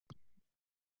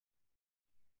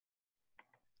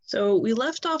So we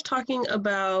left off talking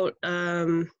about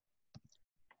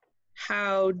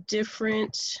how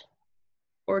different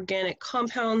organic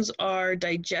compounds are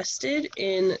digested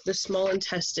in the small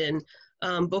intestine.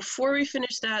 Before we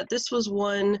finish that, this was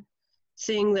one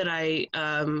thing that I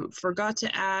forgot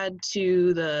to add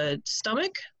to the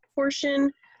stomach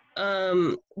portion.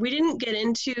 We didn't get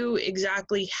into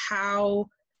exactly how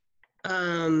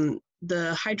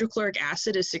the hydrochloric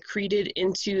acid is secreted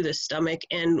into the stomach,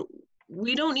 and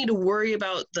we don't need to worry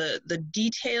about the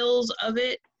details of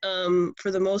it. For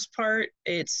the most part,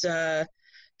 it's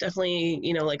definitely,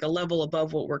 you know, like a level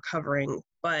above what we're covering.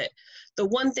 But the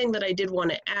one thing that I did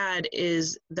want to add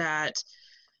is that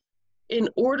in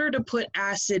order to put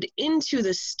acid into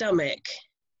the stomach,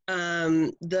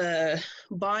 the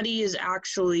body is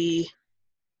actually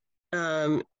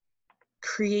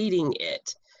creating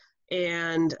it.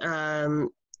 And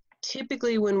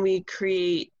typically when we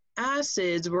create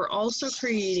acids, we're also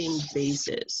creating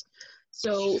bases.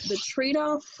 So the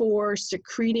trade-off for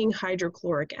secreting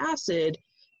hydrochloric acid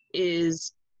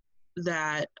is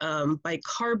that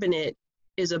bicarbonate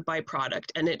is a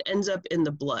byproduct and it ends up in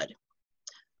the blood.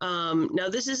 Now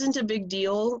this isn't a big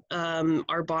deal.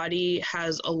 Our body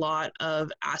has a lot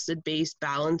of acid-base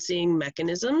balancing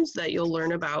mechanisms that you'll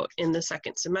learn about in the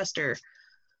second semester.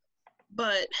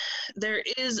 But there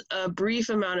is a brief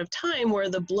amount of time where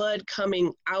the blood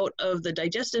coming out of the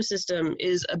digestive system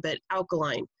is a bit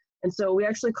alkaline. And so we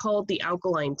actually call it the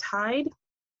alkaline tide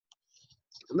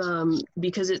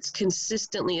because it's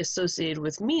consistently associated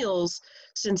with meals,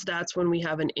 since that's when we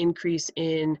have an increase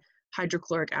in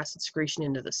hydrochloric acid secretion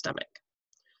into the stomach.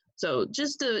 So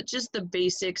just the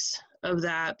basics of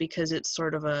that, because it's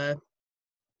sort of a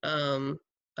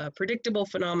predictable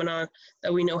phenomenon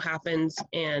that we know happens,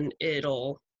 and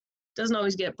doesn't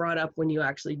always get brought up when you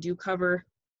actually do cover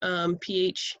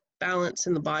pH balance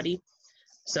in the body.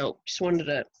 So just wanted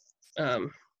to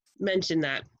mention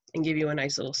that and give you a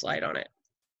nice little slide on it.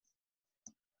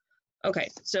 Okay,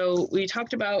 so we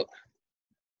talked about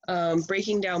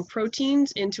breaking down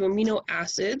proteins into amino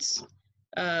acids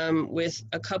with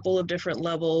a couple of different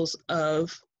levels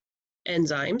of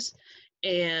enzymes,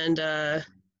 and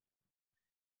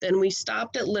then we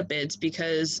stopped at lipids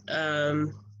because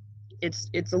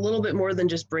it's a little bit more than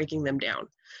just breaking them down.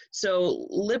 So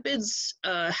lipids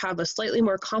have a slightly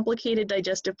more complicated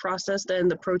digestive process than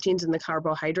the proteins and the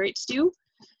carbohydrates do,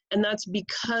 and that's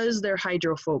because they're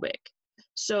hydrophobic.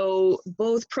 So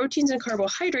both proteins and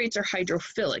carbohydrates are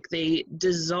hydrophilic. They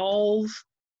dissolve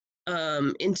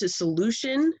into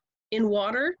solution in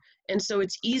water, and so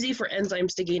it's easy for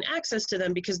enzymes to gain access to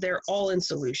them because they're all in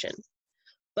solution.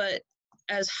 But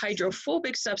as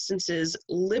hydrophobic substances,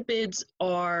 lipids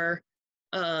are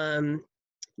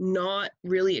not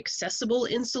really accessible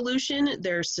in solution.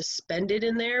 They're suspended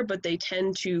in there, but they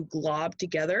tend to glob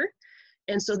together.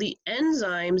 And so the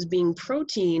enzymes, being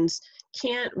proteins,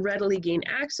 can't readily gain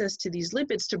access to these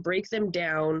lipids to break them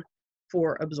down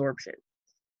for absorption.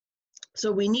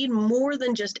 So we need more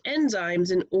than just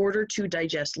enzymes in order to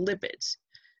digest lipids.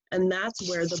 And that's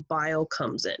where the bile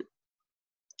comes in.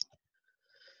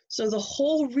 So the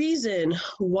whole reason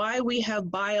why we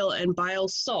have bile and bile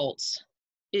salts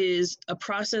is a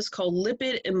process called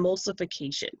lipid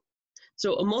emulsification.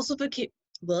 So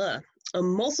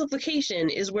emulsification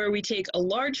is where we take a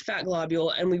large fat globule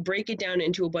and we break it down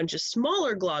into a bunch of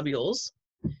smaller globules,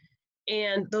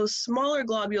 and those smaller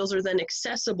globules are then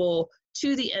accessible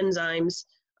to the enzymes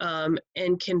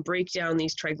and can break down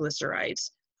these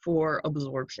triglycerides for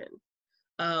absorption.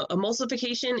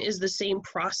 Emulsification is the same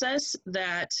process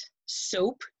that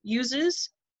soap uses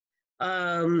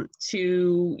to,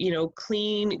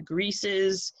 clean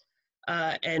greases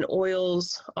and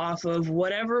oils off of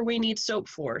whatever we need soap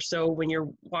for. So when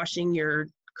you're washing your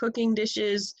cooking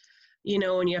dishes,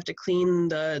 and you have to clean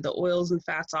the oils and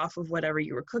fats off of whatever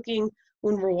you were cooking.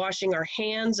 When we're washing our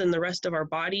hands and the rest of our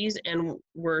bodies, and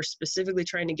we're specifically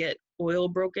trying to get oil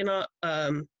broken up,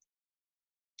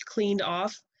 cleaned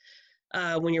off,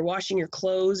 when you're washing your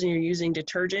clothes and you're using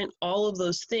detergent, all of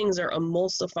those things are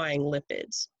emulsifying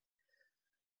lipids.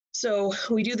 So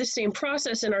we do the same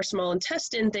process in our small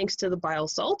intestine thanks to the bile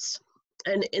salts.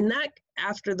 And in that,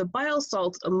 after the bile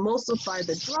salts emulsify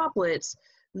the droplets,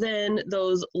 then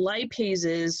those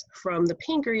lipases from the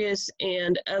pancreas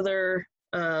and other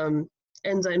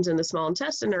enzymes in the small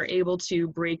intestine are able to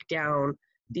break down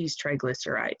these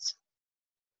triglycerides.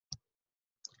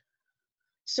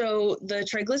 So the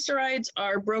triglycerides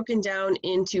are broken down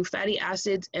into fatty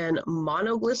acids and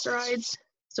monoglycerides.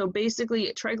 So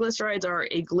basically, triglycerides are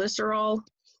a glycerol,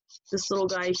 this little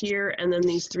guy here, and then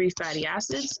these 3 fatty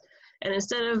acids. And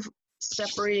instead of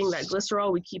separating that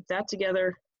glycerol, we keep that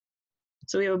together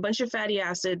So we have a bunch of fatty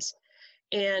acids.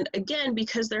 And again,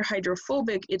 because they're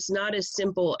hydrophobic, it's not as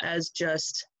simple as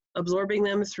just absorbing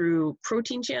them through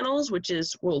protein channels, which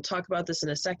is, we'll talk about this in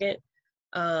a second,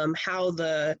 how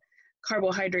the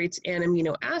carbohydrates and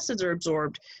amino acids are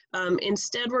absorbed.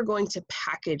 Instead, we're going to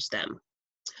package them.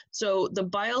 So the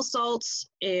bile salts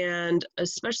and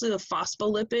especially the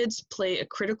phospholipids play a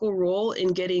critical role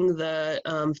in getting the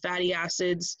fatty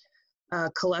acids,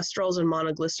 cholesterols, and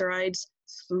monoglycerides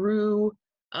through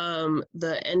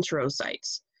the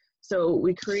enterocytes. So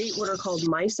we create what are called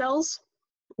micelles,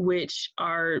 which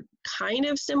are kind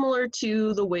of similar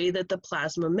to the way that the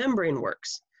plasma membrane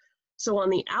works. So on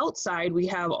the outside, we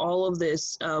have all of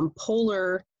this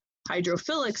polar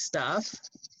hydrophilic stuff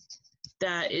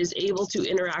that is able to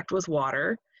interact with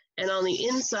water. And on the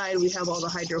inside, we have all the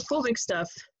hydrophobic stuff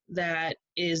that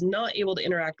is not able to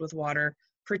interact with water,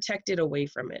 protected away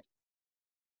from it.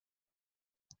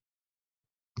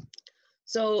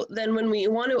 So then when we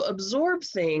want to absorb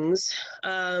things,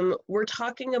 we're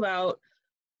talking about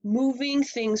moving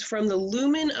things from the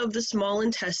lumen of the small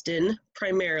intestine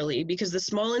primarily, because the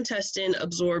small intestine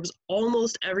absorbs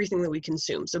almost everything that we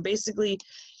consume. So basically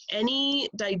any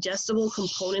digestible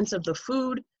components of the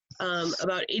food,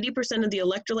 about 80% of the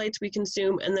electrolytes we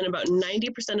consume, and then about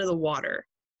 90% of the water.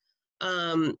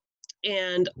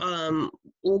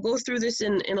 We'll go through this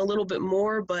in a little bit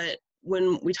more, but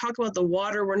when we talk about the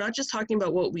water, we're not just talking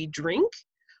about what we drink,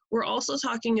 we're also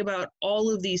talking about all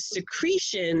of these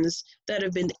secretions that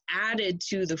have been added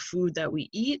to the food that we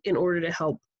eat in order to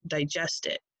help digest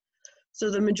it. So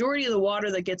the majority of the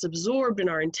water that gets absorbed in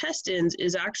our intestines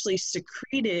is actually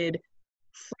secreted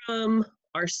from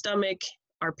our stomach,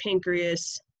 our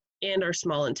pancreas, and our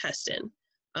small intestine.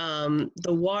 The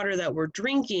water that we're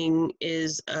drinking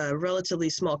is a relatively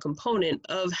small component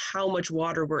of how much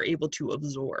water we're able to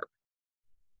absorb.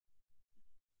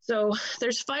 So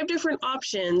there's 5 different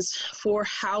options for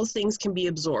how things can be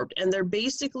absorbed, and they're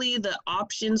basically the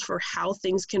options for how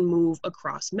things can move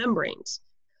across membranes.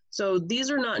 So these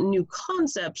are not new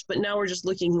concepts, but now we're just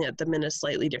looking at them in a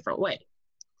slightly different way.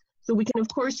 So we can, of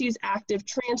course, use active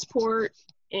transport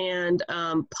and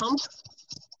pump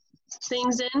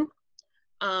things in.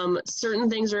 Certain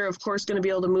things are, of course, going to be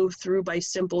able to move through by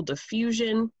simple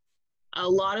diffusion. A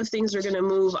lot of things are going to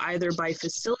move either by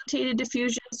facilitated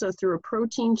diffusion, so through a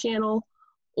protein channel,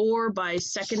 or by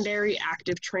secondary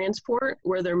active transport,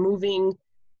 where they're moving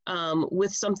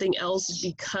with something else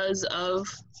because of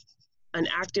an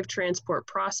active transport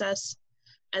process.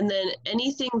 And then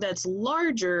anything that's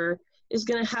larger is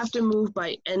going to have to move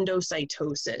by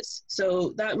endocytosis.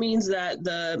 So that means that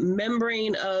the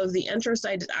membrane of the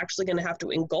enterocyte is actually going to have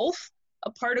to engulf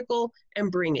a particle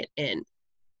and bring it in.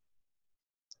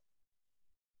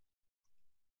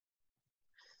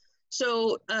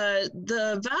 So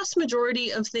the vast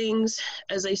majority of things,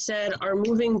 as I said, are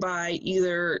moving by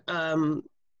either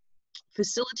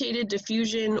facilitated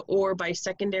diffusion or by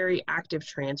secondary active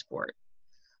transport.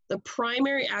 The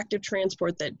primary active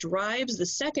transport that drives the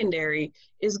secondary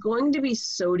is going to be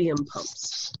sodium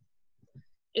pumps.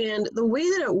 And the way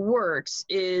that it works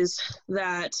is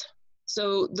that,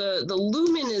 so the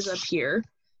lumen is up here,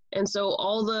 and so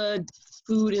all the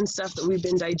food and stuff that we've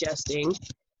been digesting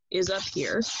is up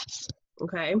here,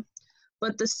 okay?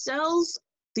 But the cells,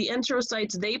 the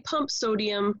enterocytes, they pump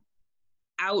sodium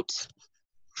out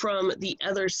from the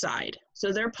other side.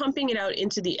 So they're pumping it out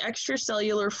into the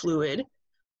extracellular fluid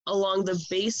along the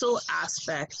basal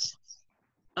aspect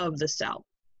of the cell.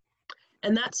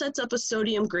 And that sets up a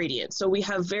sodium gradient. So we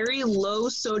have very low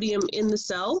sodium in the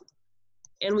cell,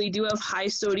 and we do have high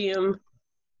sodium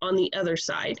on the other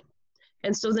side.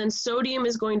 And so then sodium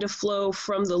is going to flow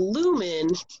from the lumen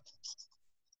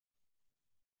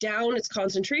down its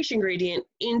concentration gradient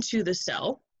into the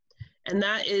cell. And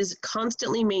that is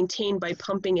constantly maintained by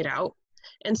pumping it out.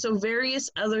 And so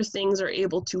various other things are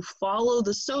able to follow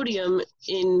the sodium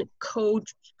in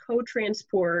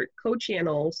co-transport,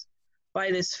 co-channels by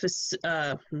this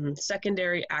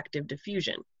secondary active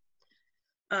diffusion.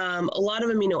 A lot of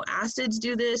amino acids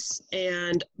do this,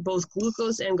 and both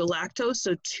glucose and galactose,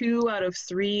 so 2 out of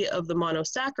 3 of the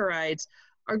monosaccharides,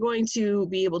 are going to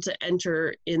be able to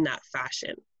enter in that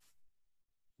fashion.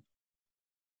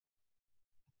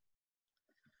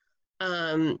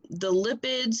 The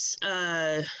lipids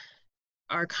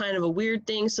are kind of a weird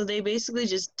thing, so they basically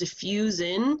just diffuse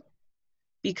in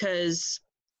because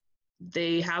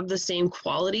they have the same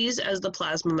qualities as the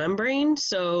plasma membrane,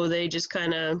 so they just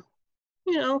kind of,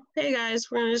 you know, hey guys,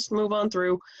 we're gonna just move on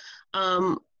through.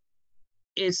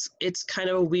 It's kind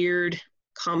of a weird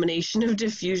combination of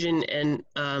diffusion and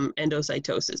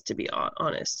endocytosis, to be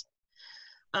honest.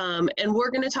 And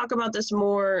we're going to talk about this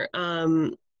more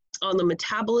on the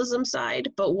metabolism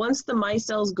side, but once the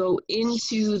micelles go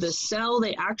into the cell,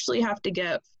 they actually have to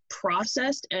get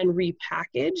processed and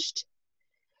repackaged.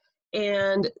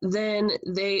 And then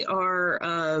they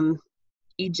are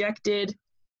ejected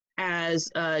as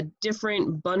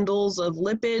different bundles of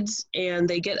lipids, and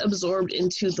they get absorbed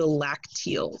into the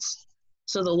lacteals.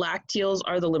 So the lacteals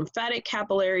are the lymphatic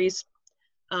capillaries.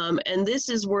 And this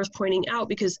is worth pointing out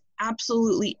because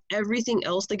absolutely everything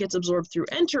else that gets absorbed through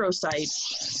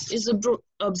enterocytes is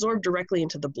absorbed directly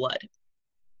into the blood.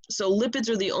 So lipids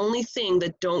are the only thing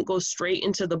that don't go straight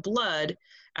into the blood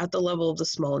at the level of the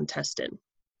small intestine.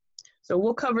 So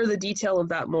we'll cover the detail of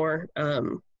that more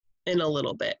in a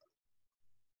little bit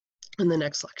in the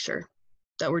next lecture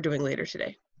that we're doing later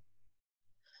today.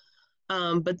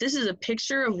 But this is a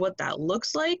picture of what that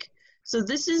looks like. So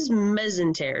this is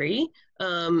mesentery,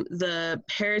 the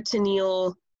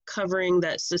peritoneal covering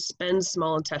that suspends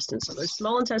small intestine. So there's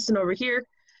small intestine over here,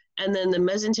 and then the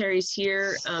mesentery is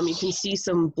here. You can see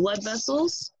some blood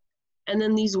vessels. And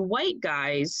then these white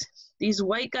guys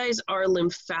are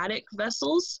lymphatic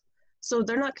vessels. So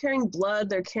they're not carrying blood,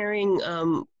 they're carrying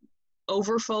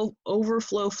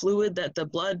overflow fluid that the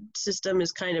blood system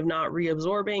is kind of not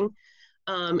reabsorbing.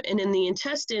 And in the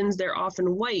intestines, they're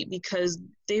often white because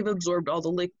they've absorbed all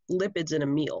the lipids in a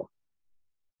meal.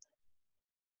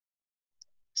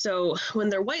 So when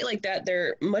they're white like that,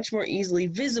 they're much more easily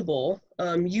visible.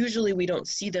 Usually we don't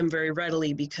see them very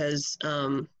readily because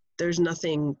there's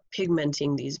nothing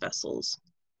pigmenting these vessels.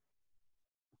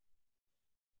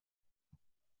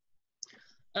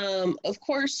 Of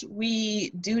course, we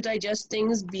do digest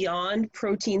things beyond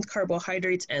proteins,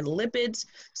 carbohydrates, and lipids.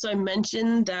 So I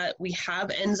mentioned that we have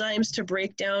enzymes to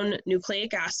break down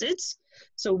nucleic acids.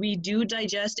 So we do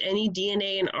digest any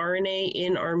DNA and RNA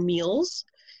in our meals.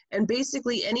 And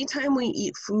basically, anytime we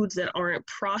eat foods that aren't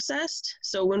processed,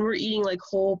 so when we're eating like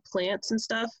whole plants and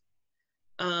stuff,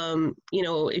 you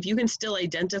know, if you can still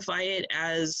identify it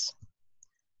as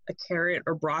a carrot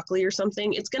or broccoli or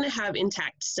something, it's going to have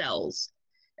intact cells.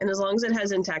 And as long as it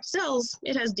has intact cells,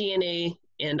 it has DNA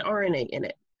and RNA in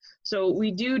it. So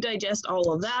we do digest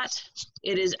all of that.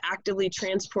 It is actively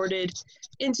transported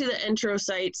into the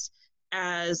enterocytes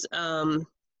as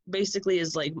basically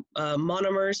as like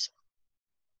monomers.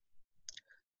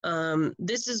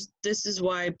 This is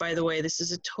why, by the way, this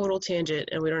is a total tangent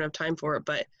and we don't have time for it,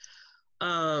 but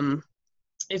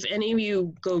if any of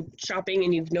you go shopping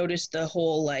and you've noticed the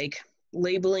whole like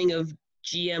labeling of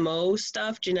GMO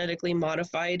stuff, genetically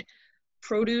modified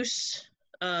produce,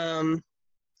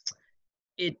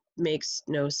 it makes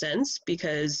no sense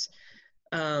because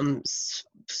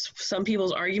some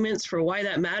people's arguments for why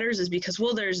that matters is because,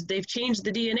 well, they've changed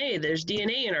the DNA. There's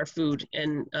DNA in our food,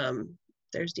 and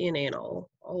there's DNA in all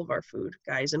of our food,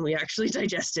 guys, and we actually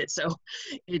digest it, so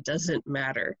it doesn't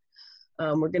matter.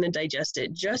 We're going to digest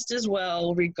it just as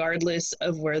well, regardless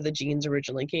of where the genes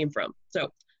originally came from.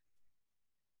 So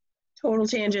total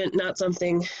tangent, not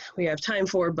something we have time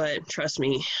for, but trust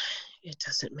me, it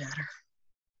doesn't matter.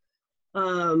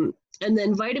 And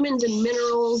then vitamins and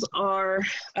minerals are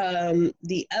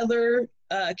the other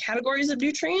categories of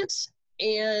nutrients.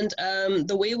 And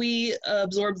the way we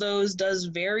absorb those does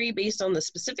vary based on the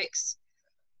specifics.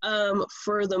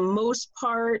 For the most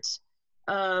part,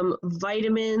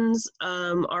 vitamins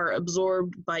are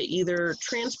absorbed by either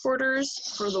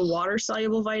transporters for the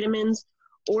water-soluble vitamins,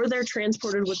 or they're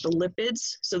transported with the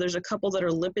lipids. So there's a couple that are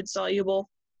lipid soluble.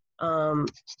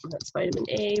 That's vitamin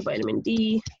A, vitamin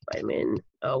D,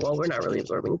 well, we're not really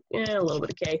absorbing, a little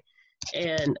bit of K,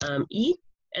 and E.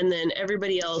 And then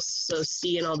everybody else, so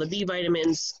C and all the B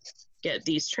vitamins, get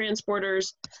these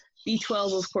transporters.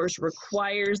 B12, of course,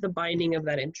 requires the binding of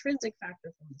that intrinsic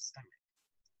factor from the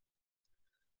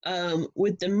stomach.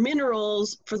 With the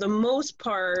minerals, for the most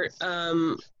part,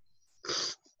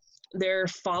 they're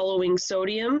following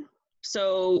sodium.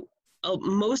 So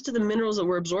most of the minerals that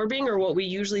we're absorbing are what we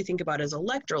usually think about as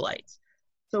electrolytes.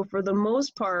 So for the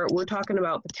most part, we're talking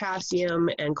about potassium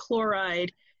and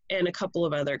chloride and a couple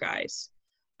of other guys.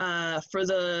 For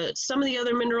some of the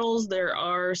other minerals, there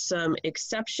are some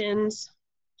exceptions.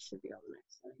 Should be on the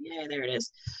next slide. Yeah, there it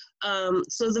is.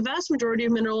 So the vast majority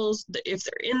of minerals, if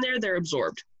they're in there, they're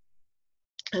absorbed.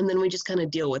 And then we just kind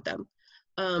of deal with them.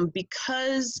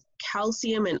 Because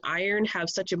calcium and iron have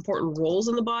such important roles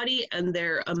in the body and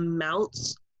their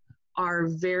amounts are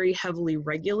very heavily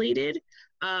regulated,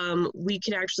 we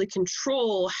can actually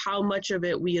control how much of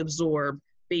it we absorb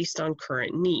based on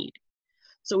current need.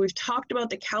 So we've talked about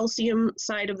the calcium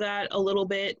side of that a little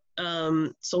bit.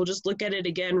 So we'll just look at it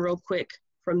again real quick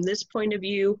from this point of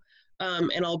view.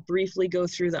 and I'll briefly go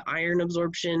through the iron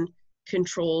absorption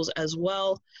controls as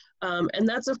well. And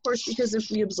that's, of course, because if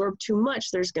we absorb too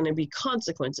much, there's going to be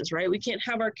consequences, right? We can't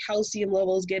have our calcium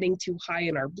levels getting too high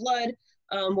in our blood.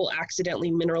 We'll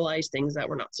accidentally mineralize things that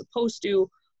we're not supposed to,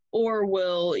 or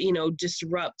will, you know,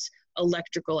 disrupt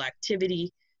electrical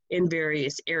activity in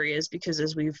various areas, because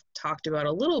as we've talked about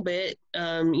a little bit,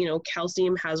 you know,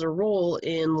 calcium has a role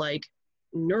in like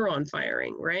neuron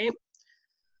firing, right?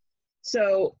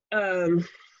 So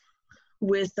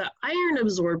with the iron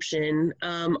absorption,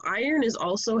 iron is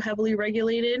also heavily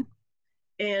regulated,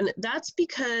 and that's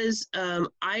because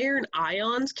iron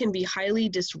ions can be highly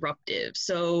disruptive.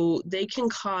 So they can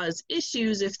cause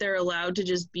issues if they're allowed to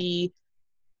just be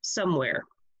somewhere.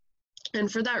 And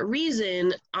for that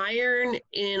reason, iron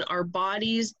in our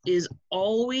bodies is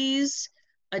always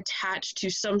attached to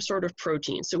some sort of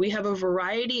protein. So we have a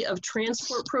variety of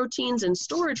transport proteins and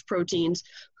storage proteins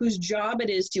whose job it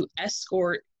is to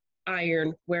escort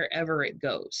iron wherever it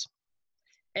goes.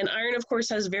 And iron, of course,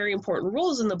 has very important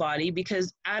roles in the body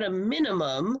because at a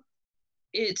minimum,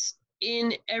 it's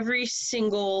in every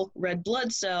single red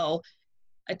blood cell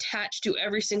attached to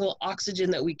every single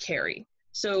oxygen that we carry.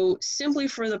 So simply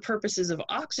for the purposes of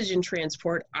oxygen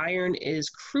transport, iron is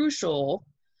crucial,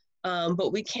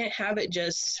 but we can't have it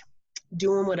just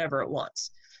doing whatever it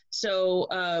wants. So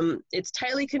it's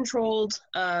tightly controlled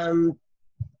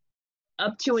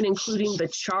up to and including the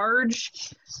charge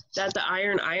that the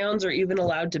iron ions are even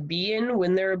allowed to be in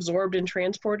when they're absorbed and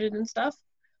transported and stuff.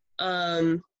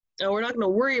 And we're not going to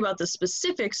worry about the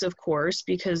specifics, of course,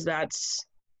 because that's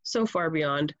so far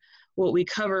beyond what we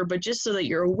cover, but just so that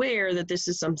you're aware that this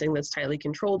is something that's tightly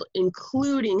controlled,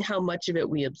 including how much of it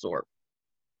we absorb.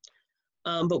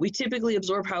 But we typically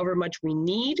absorb however much we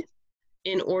need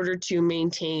in order to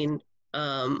maintain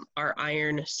our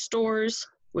iron stores,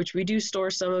 which we do store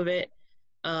some of it,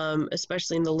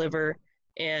 especially in the liver,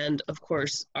 and of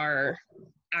course our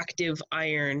active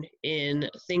iron in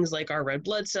things like our red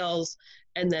blood cells,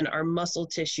 and then our muscle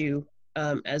tissue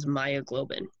as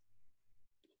myoglobin.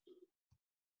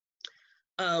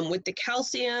 With the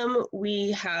calcium,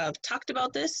 we have talked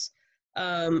about this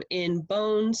in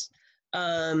bones.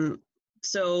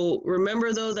 So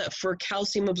remember though that for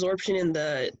calcium absorption in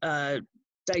the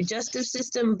digestive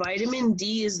system, vitamin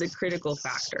D is the critical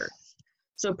factor.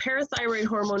 So parathyroid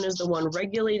hormone is the one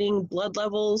regulating blood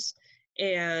levels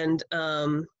and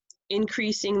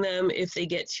increasing them if they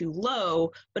get too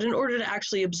low. But in order to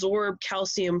actually absorb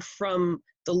calcium from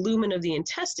the lumen of the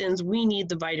intestines, we need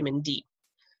the vitamin D.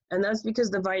 And that's because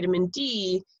the vitamin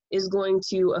D is going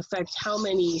to affect how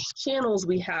many channels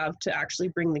we have to actually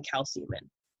bring the calcium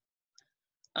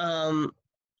in.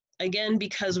 Again,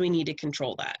 because we need to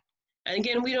control that. And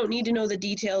again, we don't need to know the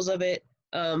details of it,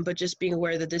 but just being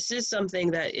aware that this is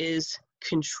something that is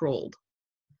controlled.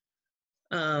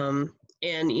 And,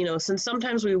 you know, since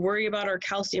sometimes we worry about our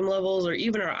calcium levels or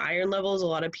even our iron levels, a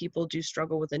lot of people do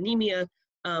struggle with anemia.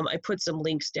 I put some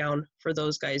links down for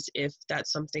those guys if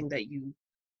that's something that you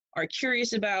are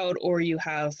curious about or you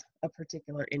have a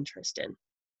particular interest in.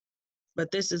 But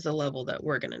this is the level that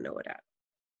we're going to know it at.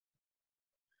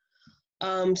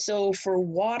 So for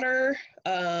water,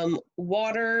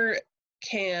 water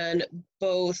can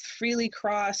both freely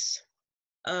cross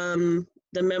the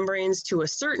membranes to a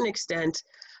certain extent,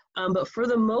 but for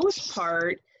the most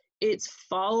part, it's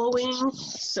following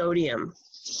sodium.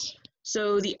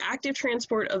 So the active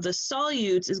transport of the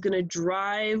solutes is going to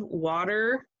drive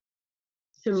water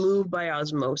to move by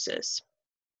osmosis.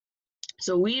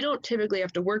 So we don't typically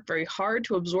have to work very hard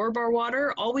to absorb our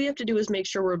water. All we have to do is make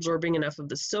sure we're absorbing enough of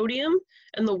the sodium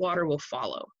and the water will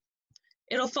follow.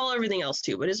 It'll follow everything else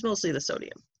too, but it's mostly the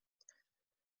sodium.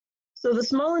 So the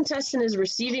small intestine is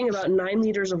receiving about 9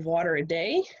 liters of water a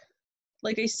day.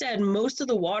 Like I said, most of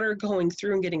the water going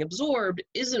through and getting absorbed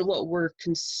isn't what we're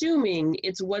consuming,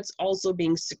 it's what's also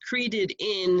being secreted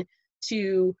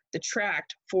into the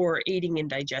tract for aiding in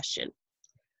digestion.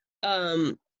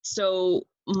 So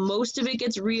most of it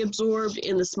gets reabsorbed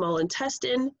in the small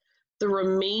intestine. The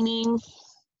remaining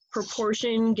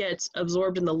proportion gets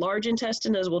absorbed in the large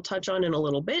intestine, as we'll touch on in a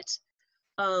little bit.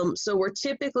 So we're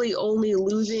typically only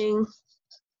losing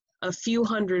a few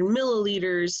hundred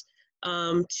milliliters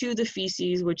to the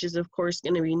feces, which is of course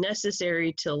going to be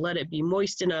necessary to let it be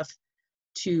moist enough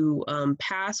to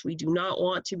pass. We do not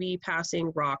want to be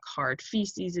passing rock hard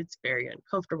feces. It's very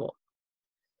uncomfortable.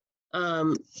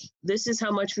 This is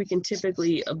how much we can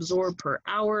typically absorb per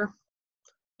hour.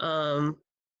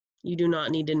 You do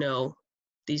not need to know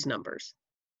these numbers.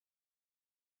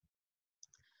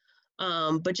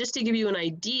 But just to give you an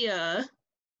idea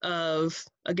of,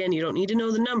 again, you don't need to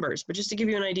know the numbers, but just to give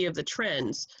you an idea of the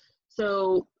trends.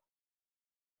 So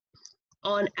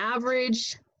on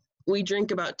average, we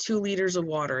drink about 2 liters of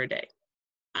water a day.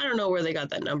 I don't know where they got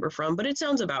that number from, but it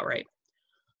sounds about right.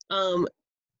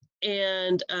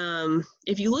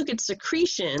 If you look at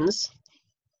secretions,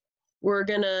 we're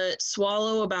gonna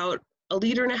swallow about 1.5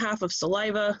 liters of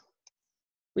saliva.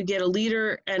 We get 1.5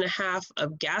 liters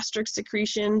of gastric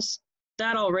secretions.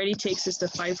 That already takes us to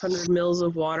 500 mils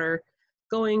of water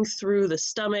going through the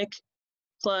stomach,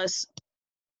 plus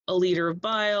 1 liter of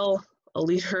bile, 1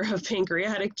 liter of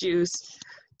pancreatic juice,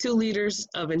 2 liters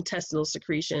of intestinal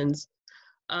secretions.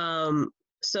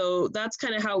 So that's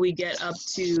kind of how we get up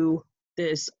to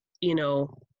this,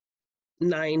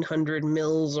 900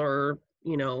 mils or,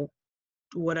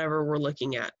 whatever we're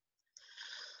looking at.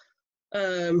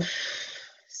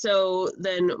 So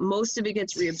then most of it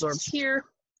gets reabsorbed here.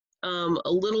 A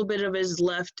little bit of it is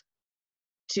left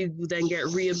to then get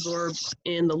reabsorbed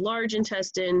in the large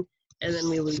intestine, and then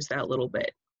we lose that little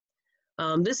bit.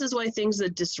 This is why things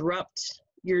that disrupt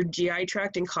your GI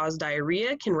tract and cause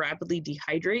diarrhea can rapidly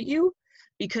dehydrate you,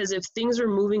 because if things are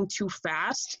moving too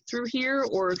fast through here,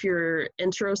 or if your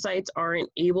enterocytes aren't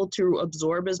able to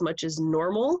absorb as much as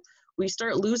normal, we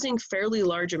start losing fairly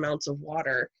large amounts of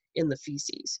water in the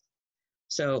feces.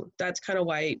 So that's kind of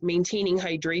why maintaining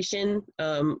hydration,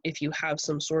 if you have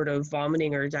some sort of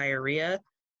vomiting or diarrhea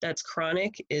that's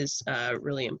chronic, is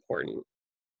really important.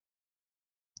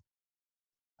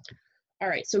 All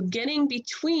right, so getting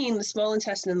between the small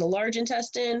intestine and the large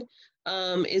intestine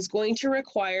is going to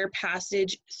require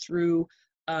passage through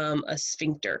a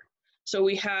sphincter. So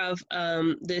we have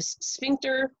this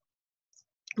sphincter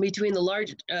between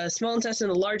the small intestine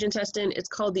and the large intestine. It's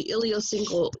called the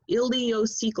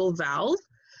ileocecal valve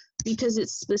because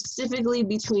it's specifically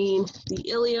between the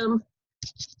ileum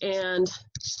and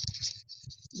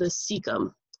the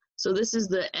cecum. So this is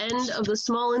the end of the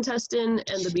small intestine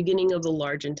and the beginning of the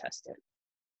large intestine.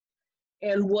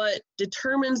 And what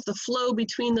determines the flow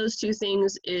between those two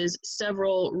things is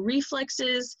several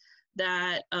reflexes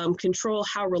that control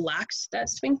how relaxed that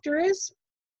sphincter is.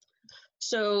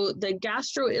 So the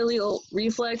gastroileal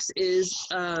reflex is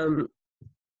one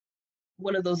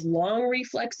of those long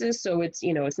reflexes. So it's,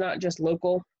 it's not just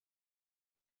local.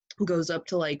 It goes up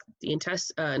to like the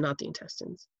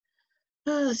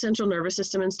the central nervous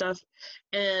system and stuff.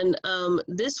 And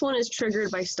this one is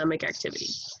triggered by stomach activity.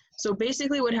 So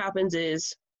basically what happens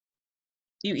is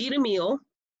you eat a meal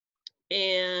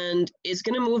and it's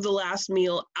going to move the last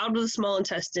meal out of the small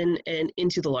intestine and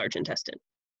into the large intestine.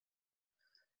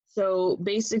 So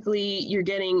basically you're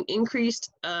getting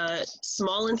increased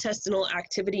small intestinal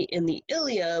activity in the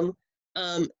ileum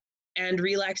and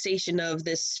relaxation of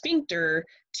this sphincter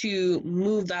to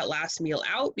move that last meal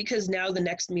out, because now the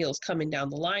next meal is coming down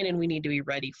the line and we need to be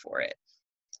ready for it.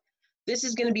 This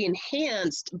is going to be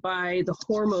enhanced by the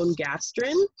hormone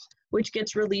gastrin, which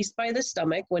gets released by the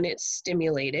stomach when it's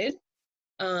stimulated.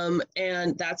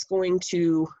 And that's going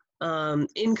to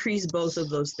increase both of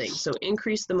those things. So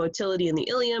increase the motility in the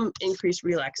ileum, increase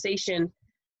relaxation.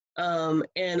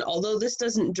 And although this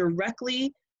doesn't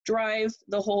directly drive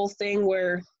the whole thing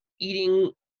where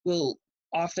eating will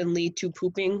often lead to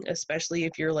pooping, especially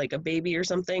if you're like a baby or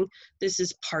something, this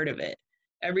is part of it.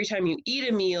 Every time you eat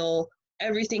a meal,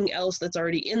 everything else that's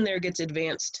already in there gets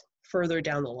advanced further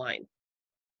down the line.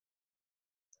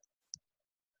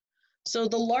 So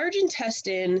the large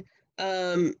intestine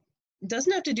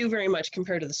doesn't have to do very much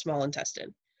compared to the small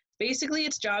intestine. Basically,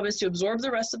 its job is to absorb the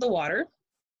rest of the water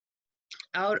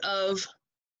out of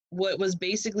what was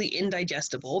basically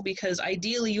indigestible, because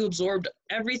ideally you absorbed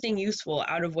everything useful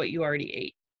out of what you already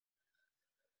ate.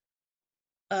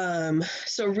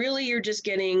 So really you're just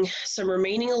getting some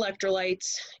remaining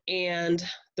electrolytes and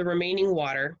the remaining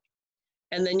water,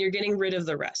 and then you're getting rid of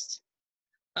the rest.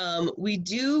 We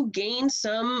do gain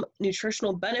some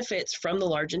nutritional benefits from the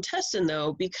large intestine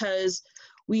though, because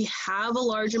we have a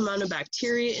large amount of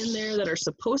bacteria in there that are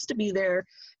supposed to be there,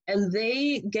 and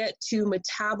they get to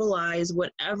metabolize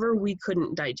whatever we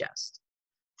couldn't digest.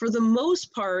 For the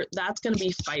most part, that's going to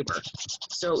be fiber,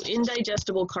 so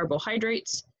indigestible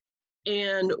carbohydrates.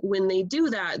 And when they do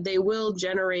that, they will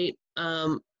generate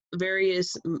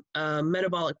various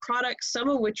metabolic products, some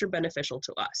of which are beneficial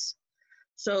to us.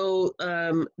 So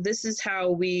this is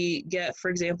how we get, for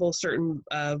example, certain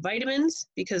vitamins,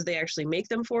 because they actually make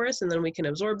them for us and then we can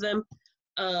absorb them.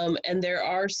 And there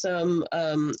are some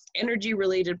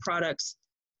energy-related products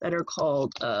that are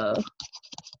called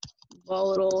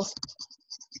volatile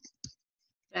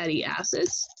fatty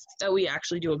acids that we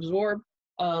actually do absorb,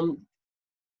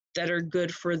 that are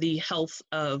good for the health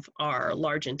of our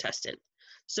large intestine.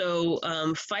 So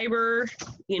fiber,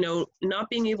 not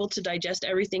being able to digest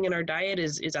everything in our diet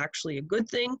is actually a good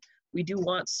thing. We do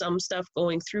want some stuff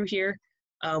going through here.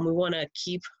 We want to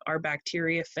keep our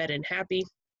bacteria fed and happy.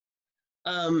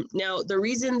 Now, the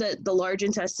reason that the large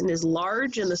intestine is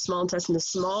large and the small intestine is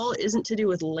small isn't to do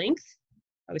with length.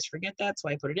 I always forget that, so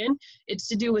I put it in. It's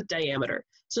to do with diameter.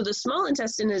 So the small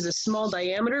intestine is a small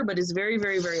diameter, but is very,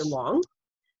 very, very long.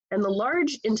 And the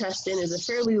large intestine is a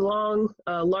fairly long,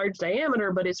 large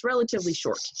diameter, but it's relatively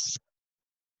short.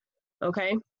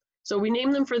 Okay, so we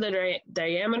name them for their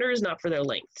diameters, not for their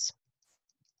lengths.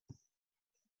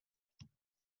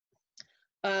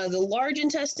 The large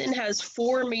intestine has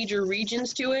 4 major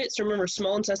regions to it. So remember,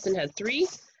 small intestine had 3.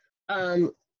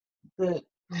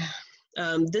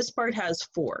 This part has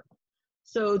 4.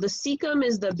 So the cecum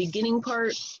is the beginning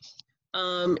part.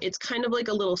 It's kind of like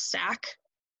a little sac.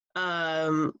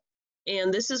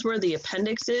 And this is where the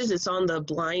appendix is. It's on the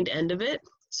blind end of it.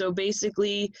 So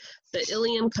basically, the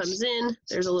ileum comes in,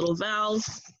 there's a little valve,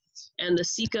 and the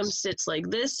cecum sits like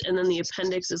this, and then the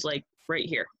appendix is like right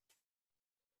here.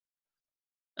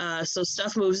 So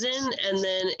stuff moves in, and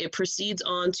then it proceeds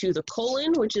on to the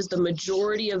colon, which is the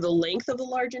majority of the length of the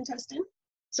large intestine.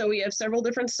 So we have several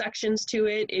different sections to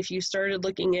it. If you started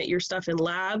looking at your stuff in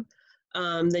lab,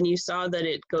 then you saw that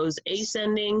it goes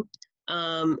ascending,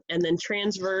 and then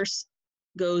transverse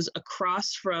goes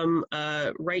across from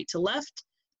right to left,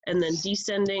 and then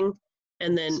descending,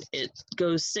 and then it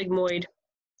goes sigmoid.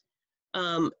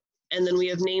 And then we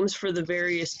have names for the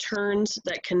various turns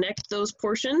that connect those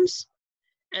portions.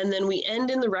 And then we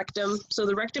end in the rectum. So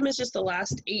the rectum is just the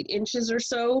last 8 inches or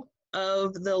so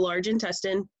of the large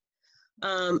intestine.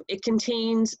 It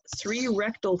contains 3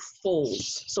 rectal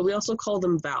folds. So we also call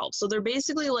them valves. So they're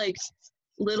basically like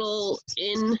little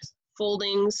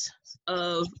infoldings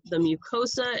of the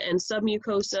mucosa and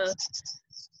submucosa.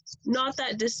 Not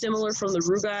that dissimilar from the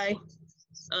rugae.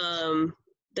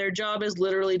 Their job is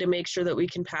literally to make sure that we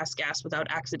can pass gas without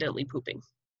accidentally pooping.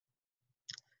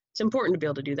 It's important to be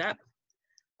able to do that.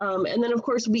 And then, of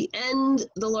course, we end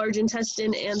the large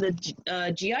intestine and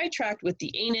the GI tract with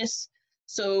the anus.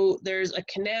 So there's a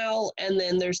canal, and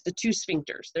then there's the 2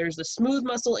 sphincters. There's the smooth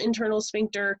muscle internal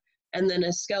sphincter, and then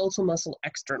a skeletal muscle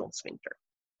external sphincter.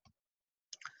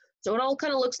 So it all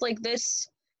kind of looks like this.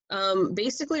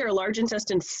 Basically, our large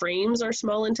intestine frames our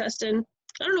small intestine.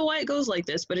 I don't know why it goes like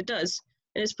this, but it does.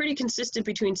 And it's pretty consistent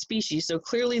between species. So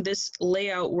clearly this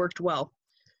layout worked well.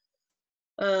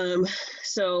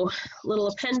 So little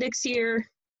appendix here.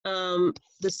 The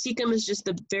cecum is just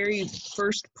the very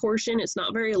first portion. It's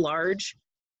not very large.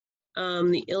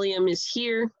 The ileum is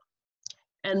here.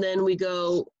 And then we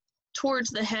go towards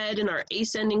the head in our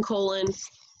ascending colon.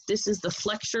 This is the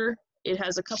flexure. It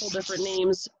has a couple different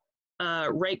names,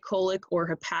 right colic or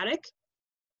hepatic,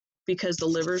 because the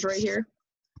liver's right here.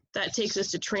 That takes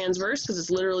us to transverse, because it's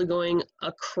literally going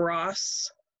across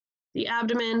the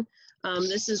abdomen.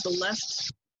 This is the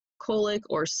left colic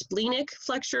or splenic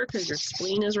flexure, because your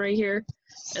spleen is right here.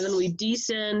 And then we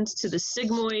descend to the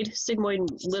sigmoid. Sigmoid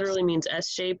literally means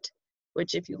S-shaped,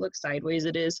 which if you look sideways,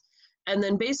 it is. And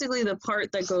then basically the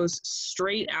part that goes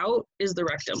straight out is the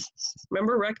rectum.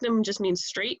 Remember, rectum just means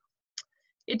straight.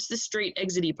 It's the straight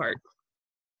exity part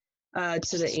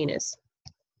to the anus.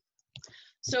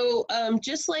 So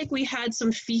just like we had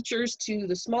some features to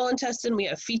the small intestine, we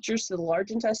have features to the large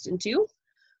intestine too.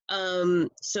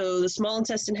 So the small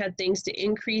intestine had things to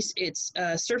increase its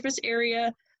surface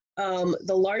area.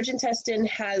 The large intestine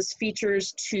has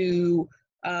features to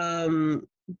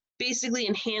basically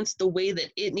enhance the way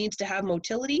that it needs to have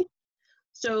motility.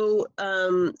 So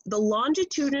the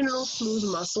longitudinal smooth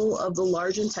muscle of the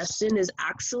large intestine is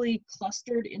actually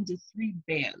clustered into 3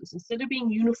 bands. Instead of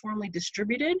being uniformly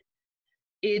distributed,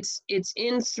 it's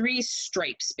in 3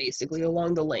 stripes basically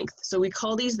along the length. So we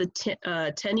call these the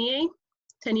teniae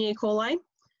coli,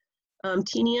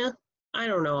 tinea. I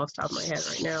don't know off the top of my head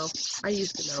right now. I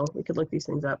used to know. We could look these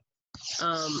things up.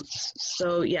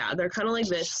 So yeah, they're kind of like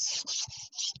this.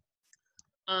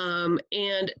 And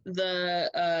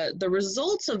the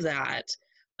results of that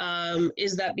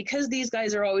is that because these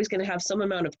guys are always going to have some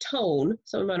amount of tone,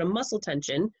 some amount of muscle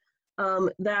tension,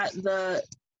 that the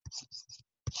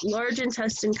large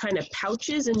intestine kind of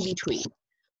pouches in between.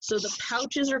 So the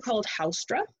pouches are called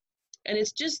haustra, and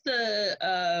it's just the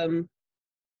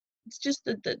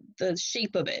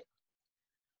shape of it.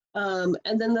 And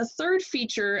then the third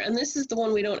feature, and this is the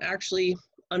one we don't actually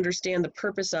understand the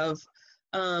purpose of,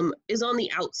 is on the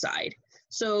outside.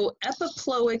 So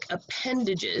epiploic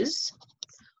appendages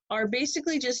are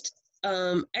basically just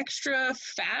extra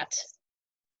fat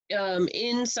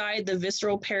inside the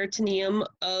visceral peritoneum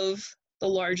of the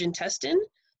large intestine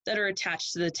that are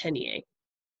attached to the tinea.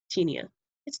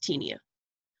 It's tinea.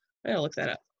 I gotta look that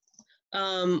up.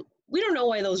 We don't know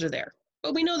why those are there,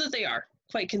 but we know that they are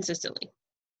quite consistently.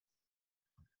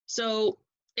 So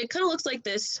it kind of looks like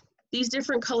this. These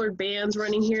different colored bands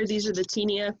running here, these are the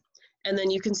tinea. And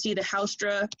then you can see the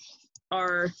haustra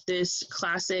are this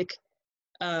classic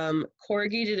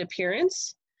corrugated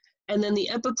appearance. And then the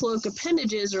epiploic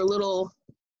appendages are little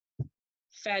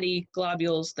fatty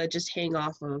globules that just hang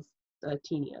off of the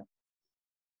tinea.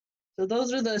 So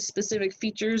those are the specific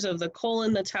features of the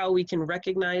colon. That's how we can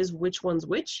recognize which one's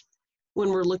which when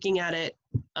we're looking at it.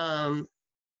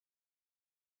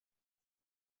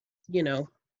 You know,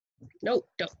 nope,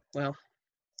 don't, well,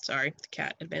 sorry, the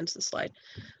cat advanced the slide.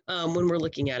 When we're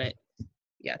looking at it,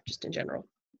 yeah, just in general.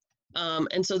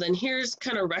 And so then here's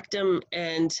kind of rectum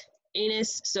and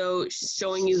anus. So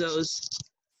showing you those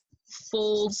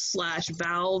folds /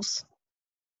 valves.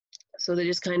 So they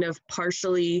just kind of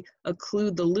partially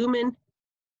occlude the lumen.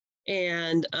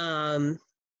 And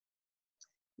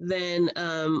then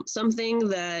something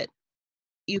that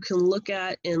you can look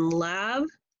at in lab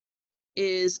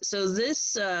is, so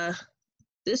this,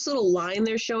 this little line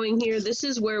they're showing here, this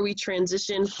is where we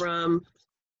transition from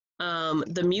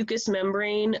the mucous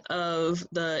membrane of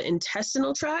the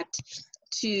intestinal tract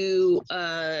to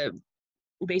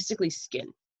basically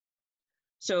skin.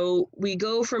 So we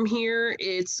go from here,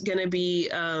 it's gonna be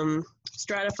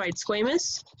stratified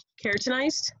squamous,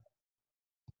 keratinized.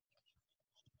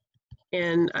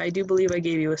 And I do believe I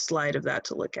gave you a slide of that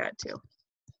to look at too.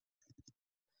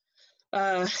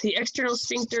 The external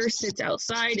sphincter sits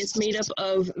outside. It's made up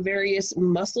of various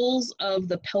muscles of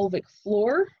the pelvic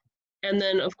floor. And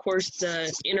then, of course,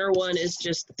 the inner one is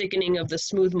just thickening of the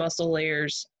smooth muscle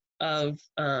layers of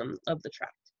the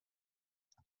tract.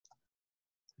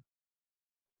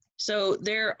 So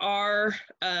there are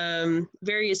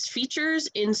various features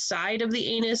inside of the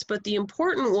anus, but the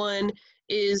important one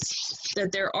is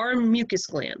that there are mucus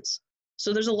glands.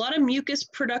 So there's a lot of mucus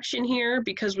production here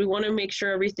because we want to make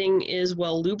sure everything is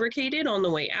well lubricated on the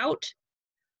way out.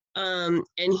 And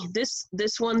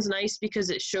this one's nice because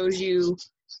it shows you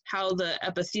how the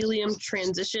epithelium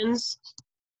transitions.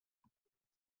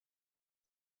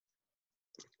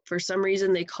 For some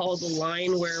reason, they call the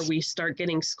line where we start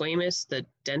getting squamous the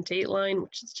dentate line,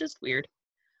 which is just weird.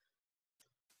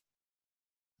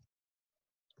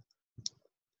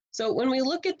 So when we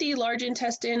look at the large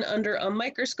intestine under a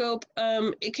microscope,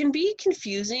 it can be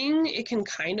confusing. It can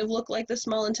kind of look like the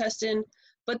small intestine,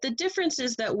 but the difference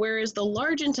is that whereas the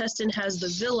large intestine has the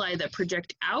villi that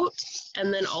project out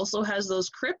and then also has those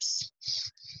crypts,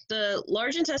 the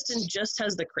large intestine just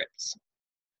has the crypts.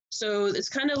 So it's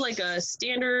kind of like a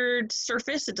standard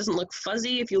surface. It doesn't look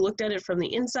fuzzy if you looked at it from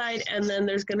the inside, and then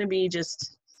there's going to be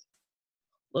just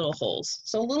little holes.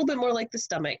 So a little bit more like the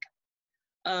stomach.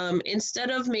 Instead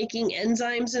of making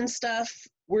enzymes and stuff,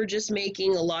 we're just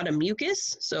making a lot of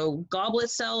mucus. So goblet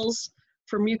cells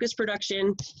for mucus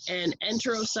production and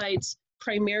enterocytes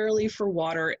primarily for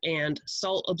water and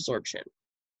salt absorption.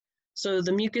 So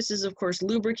the mucus is, of course,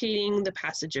 lubricating the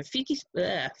passage of feces.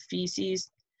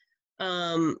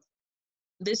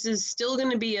 This is still going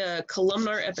to be a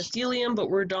columnar epithelium, but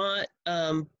we're not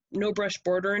no brush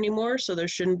border anymore, so there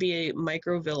shouldn't be a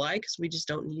microvilli because we just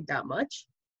don't need that much.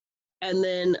 And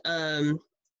then,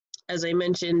 as I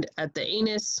mentioned, at the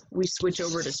anus, we switch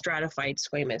over to stratified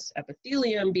squamous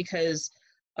epithelium because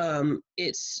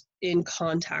it's in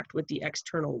contact with the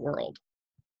external world.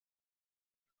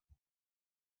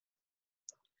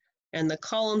 And the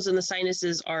columns and the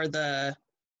sinuses are the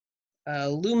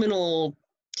luminal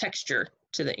texture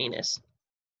to the anus.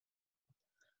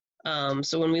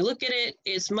 So when we look at it,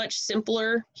 it's much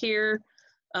simpler here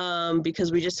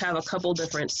because we just have a couple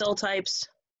different cell types.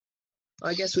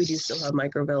 I guess we do still have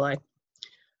microvilli.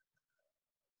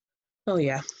 Oh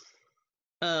yeah.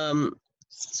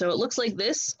 So it looks like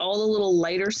this. All the little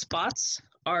lighter spots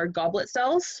are goblet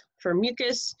cells for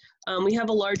mucus. We have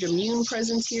a large immune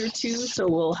presence here too, so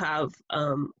we'll have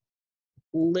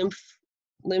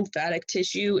lymphatic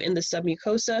tissue in the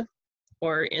submucosa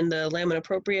or in the lamina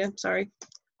propria, sorry.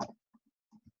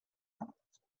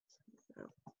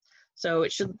 So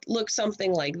it should look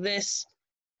something like this.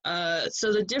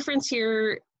 So the difference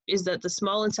here is that the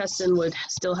small intestine would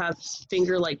still have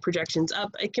finger-like projections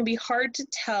up. It can be hard to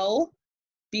tell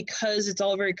because it's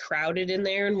all very crowded in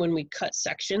there, and when we cut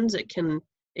sections, it can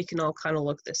all kind of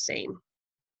look the same.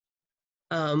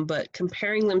 But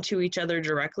comparing them to each other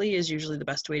directly is usually the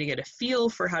best way to get a feel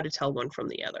for how to tell one from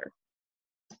the other.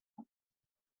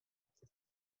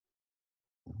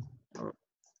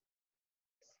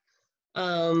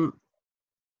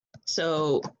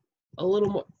 So a little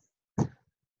more.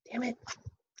 Damn it.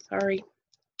 Sorry,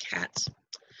 cats.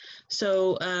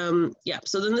 So yeah,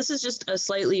 so then this is just a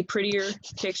slightly prettier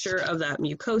picture of that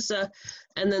mucosa.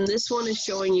 And then this one is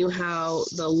showing you how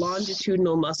the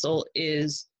longitudinal muscle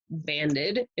is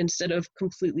banded instead of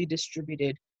completely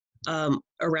distributed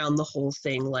around the whole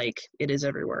thing like it is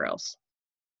everywhere else.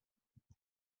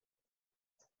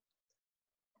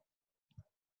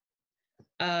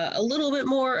 A little bit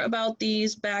more about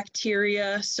these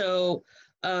bacteria. So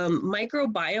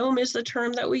microbiome is the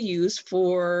term that we use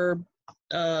for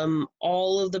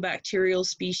all of the bacterial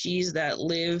species that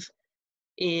live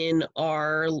in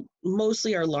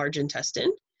mostly our large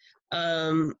intestine.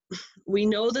 We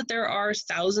know that there are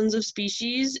thousands of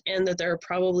species and that there are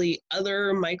probably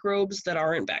other microbes that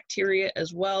aren't bacteria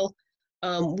as well.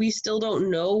 We still don't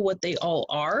know what they all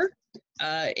are,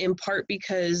 in part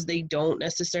because they don't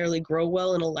necessarily grow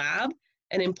well in a lab,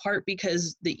 and in part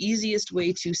because the easiest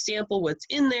way to sample what's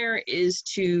in there is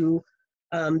to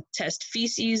test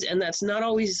feces, and that's not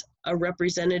always a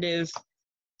representative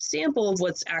sample of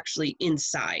what's actually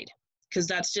inside, because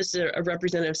that's just a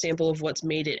representative sample of what's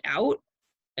made it out,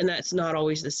 and that's not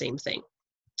always the same thing.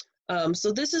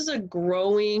 So this is a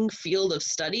growing field of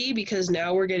study because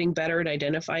now we're getting better at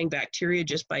identifying bacteria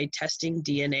just by testing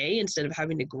DNA instead of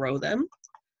having to grow them.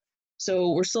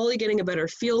 So we're slowly getting a better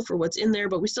feel for what's in there,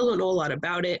 but we still don't know a lot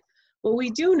about it. What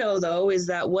we do know, though, is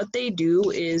that what they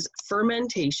do is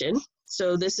fermentation.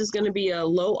 So this is going to be a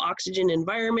low oxygen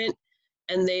environment,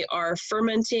 and they are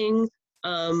fermenting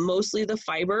mostly the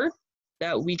fiber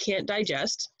that we can't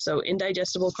digest, so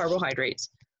indigestible carbohydrates.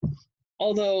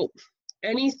 Although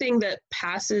anything that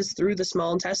passes through the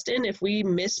small intestine, if we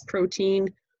miss protein,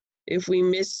 if we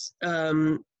miss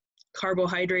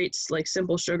carbohydrates like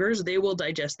simple sugars, they will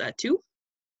digest that too.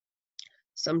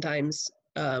 Sometimes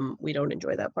we don't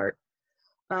enjoy that part.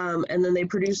 And then they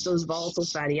produce those volatile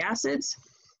fatty acids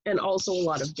and also a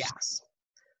lot of gas.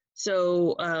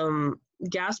 So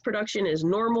gas production is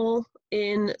normal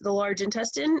in the large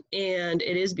intestine, and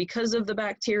it is because of the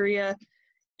bacteria,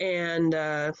 and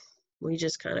we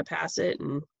just kind of pass it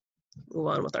and move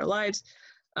on with our lives.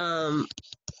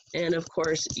 And of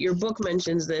course, your book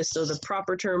mentions this, so the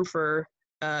proper term for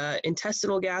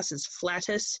intestinal gas is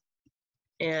flatus,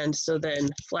 and so then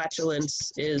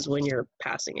flatulence is when you're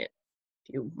passing it,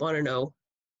 if you want to know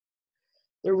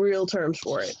the real terms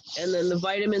for it. And then the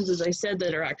vitamins, as I said,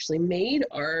 that are actually made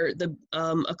are the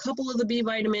a couple of the B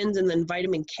vitamins, and then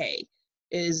vitamin K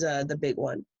is the big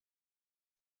one.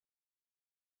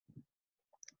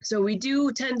 So we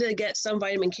do tend to get some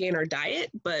vitamin K in our diet,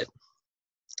 but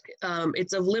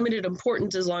it's of limited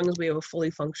importance as long as we have a fully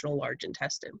functional large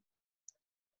intestine.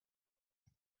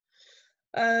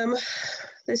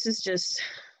 This is just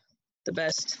the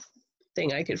best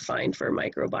thing I could find for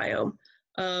microbiome.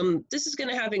 This is going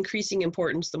to have increasing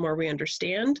importance the more we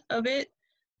understand of it.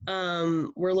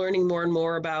 We're learning more and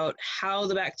more about how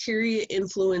the bacteria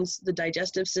influence the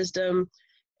digestive system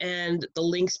and the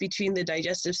links between the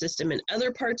digestive system and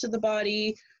other parts of the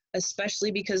body,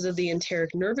 especially because of the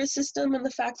enteric nervous system and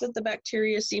the fact that the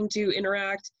bacteria seem to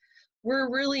interact. We're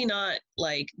really not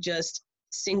like just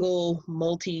single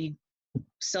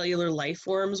multi-cellular life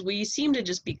forms. We seem to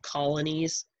just be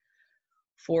colonies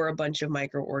for a bunch of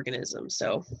microorganisms.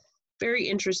 So very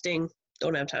interesting.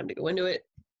 Don't have time to go into it.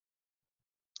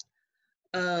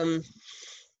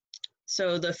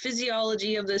 So the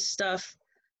physiology of this stuff,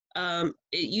 it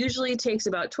usually takes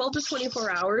about 12 to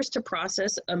 24 hours to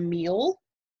process a meal.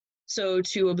 So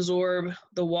to absorb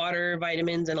the water,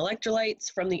 vitamins, and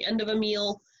electrolytes from the end of a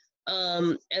meal.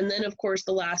 And then, of course,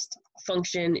 the last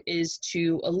function is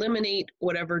to eliminate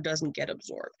whatever doesn't get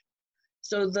absorbed.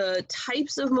 So the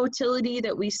types of motility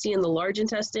that we see in the large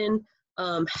intestine,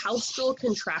 haustral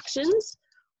contractions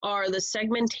are the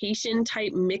segmentation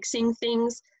type mixing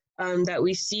things that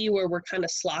we see where we're kind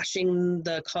of sloshing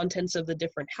the contents of the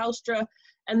different haustra,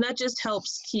 and that just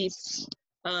helps keep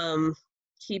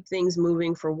things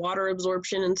moving for water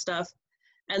absorption and stuff.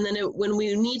 And then when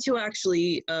we need to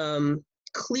actually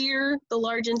clear the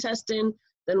large intestine,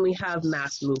 then we have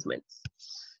mass movements.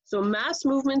 So mass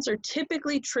movements are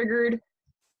typically triggered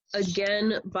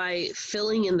again by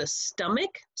filling in the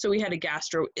stomach. So we had a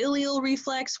gastroileal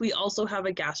reflex. We also have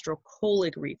a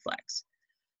gastrocolic reflex.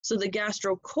 So the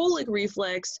gastrocolic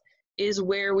reflex is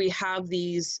where we have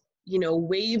these,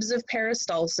 waves of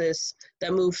peristalsis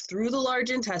that move through the large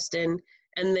intestine,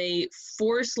 and they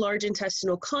force large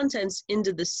intestinal contents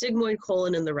into the sigmoid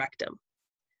colon and the rectum.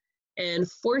 And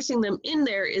forcing them in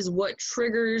there is what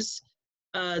triggers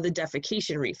the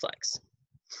defecation reflex.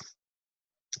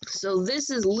 So this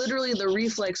is literally the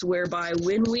reflex whereby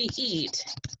when we eat,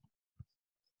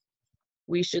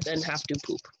 we should then have to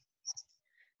poop.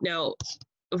 Now,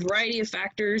 a variety of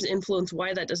factors influence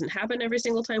why that doesn't happen every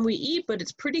single time we eat, but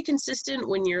it's pretty consistent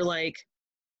when you're like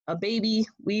a baby.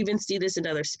 We even see this in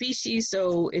other species.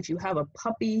 So if you have a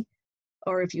puppy,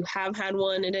 or if you have had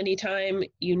one at any time,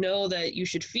 you know that you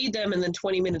should feed them, and then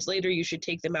 20 minutes later you should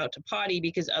take them out to potty,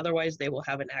 because otherwise they will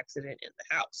have an accident in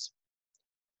the house.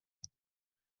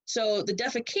 So the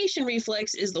defecation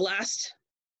reflex is the last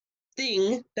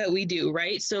thing that we do,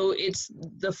 right? So it's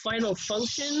the final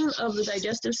function of the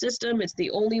digestive system. It's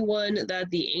the only one that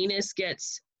the anus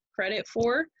gets credit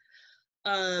for.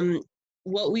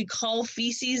 What we call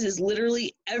feces is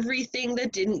literally everything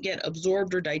that didn't get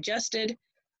absorbed or digested.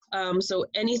 So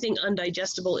anything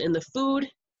undigestible in the food,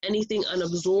 anything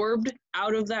unabsorbed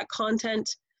out of that content.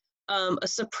 A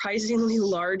surprisingly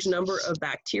large number of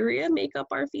bacteria make up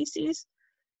our feces.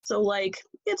 So like,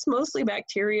 it's mostly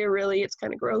bacteria, really. It's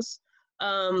kind of gross.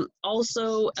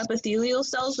 Also epithelial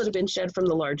cells that have been shed from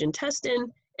the large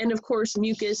intestine, and of course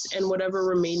mucus and whatever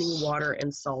remaining water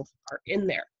and salt are in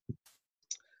there.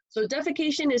 So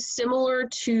defecation is similar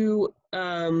to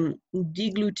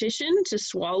deglutition, to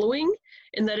swallowing,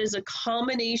 and that is a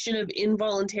combination of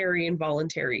involuntary and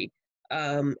voluntary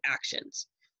actions.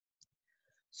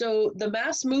 So the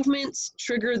mass movements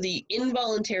trigger the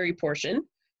involuntary portion.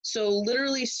 So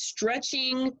literally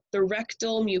stretching the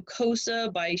rectal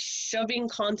mucosa by shoving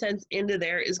contents into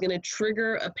there is going to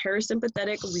trigger a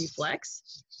parasympathetic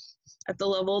reflex at the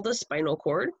level of the spinal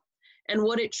cord. And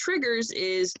what it triggers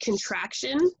is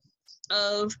contraction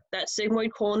of that sigmoid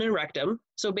colon and rectum.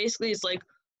 So basically it's like,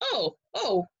 oh,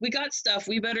 we got stuff,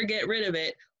 we better get rid of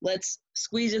it. Let's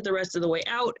squeeze it the rest of the way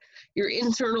out. Your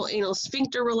internal anal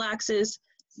sphincter relaxes.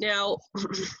 Now,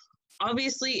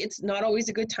 obviously, it's not always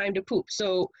a good time to poop.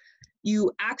 So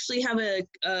you actually have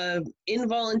a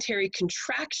involuntary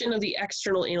contraction of the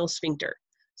external anal sphincter.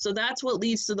 So that's what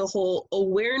leads to the whole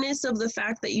awareness of the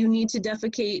fact that you need to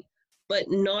defecate, but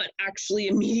not actually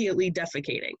immediately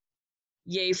defecating.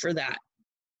 Yay for that.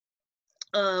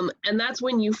 And that's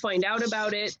when you find out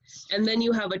about it, and then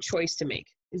you have a choice to make.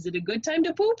 Is it a good time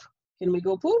to poop? Can we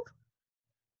go poop?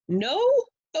 No?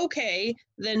 Okay,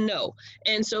 then no.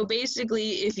 And so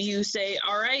basically, if you say,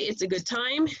 all right, it's a good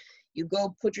time, you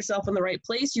go put yourself in the right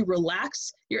place, you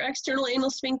relax your external anal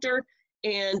sphincter,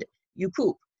 and you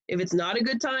poop. If it's not a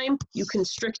good time, you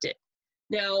constrict it.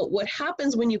 Now, what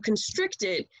happens when you constrict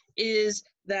it is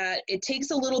that it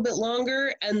takes a little bit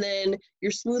longer, and then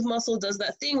your smooth muscle does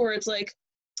that thing where it's like,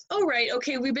 oh, right,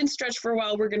 okay, we've been stretched for a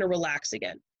while, we're gonna relax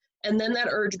again. And then that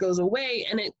urge goes away,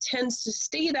 and it tends to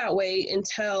stay that way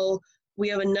until we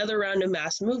have another round of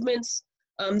mass movements.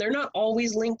 They're not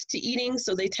always linked to eating,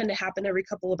 so they tend to happen every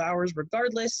couple of hours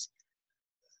regardless.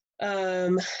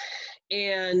 And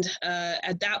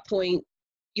at that point,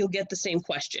 you'll get the same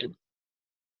question.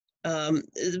 A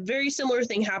very similar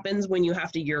thing happens when you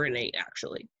have to urinate,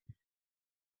 actually.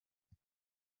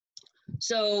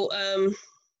 So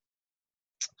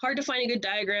hard to find a good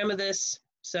diagram of this.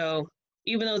 So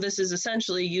even though this is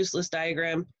essentially a useless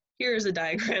diagram, here is a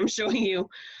diagram showing you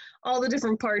all the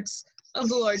different parts of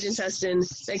the large intestine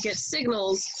that get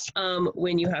signals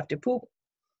when you have to poop.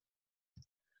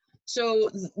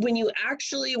 So when you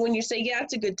say, yeah,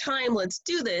 it's a good time, let's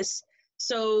do this.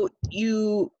 So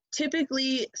you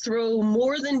typically throw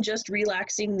more than just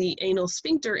relaxing the anal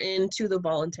sphincter into the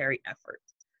voluntary effort.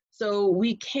 So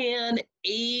we can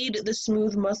aid the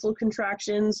smooth muscle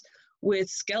contractions with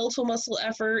skeletal muscle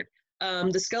effort.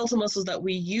 The skeletal muscles that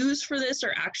we use for this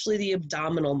are actually the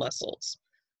abdominal muscles.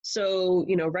 So,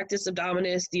 rectus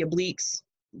abdominis, the obliques,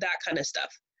 that kind of stuff.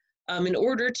 In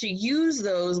order to use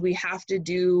those, we have to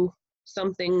do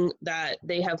something that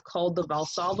they have called the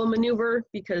Valsalva maneuver,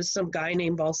 because some guy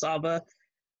named Valsalva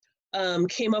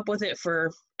came up with it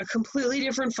for a completely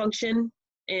different function.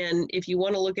 And if you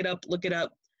want to look it up, look it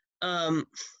up.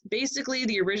 Basically,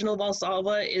 the original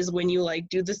Valsalva is when you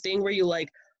do the thing where you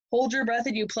hold your breath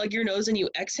and you plug your nose and you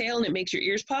exhale and it makes your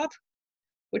ears pop,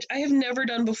 which I have never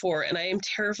done before, and I am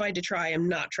terrified to try. I'm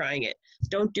not trying it.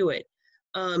 Don't do it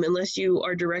unless you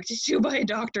are directed to by a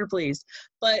doctor, please.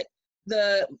 But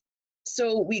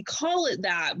so we call it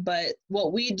that, but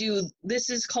what we do, this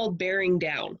is called bearing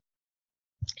down.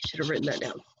 I should have written that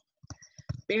down.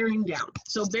 Bearing down.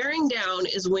 So bearing down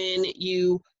is when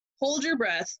you hold your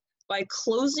breath by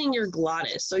closing your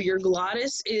glottis. So your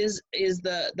glottis is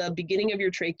the beginning of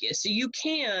your trachea. So you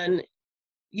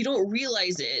don't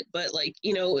realize it, but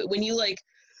when you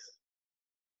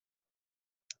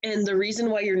and the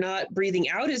reason why you're not breathing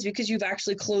out is because you've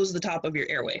actually closed the top of your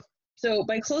airway. So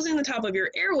by closing the top of your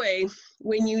airway,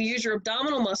 when you use your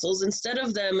abdominal muscles, instead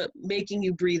of them making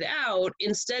you breathe out,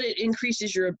 instead it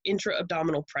increases your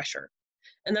intra-abdominal pressure.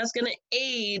 and that's going to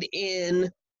aid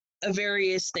in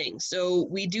various things. So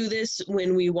we do this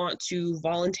when we want to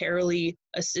voluntarily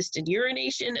assist in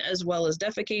urination as well as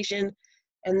defecation,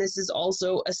 and this is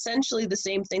also essentially the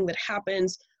same thing that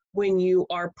happens when you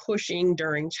are pushing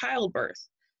during childbirth.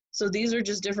 So these are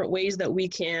just different ways that we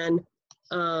can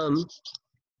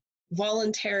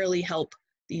voluntarily help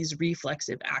these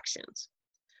reflexive actions.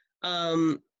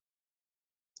 You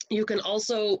can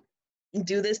also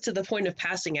do this to the point of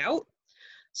passing out.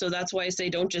 So that's why I say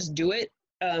don't just do it.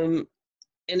 And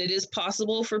it is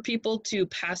possible for people to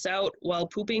pass out while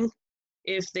pooping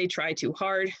if they try too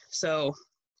hard. So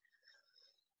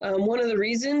one of the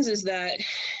reasons is that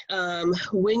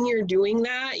when you're doing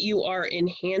that, you are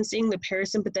enhancing the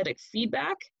parasympathetic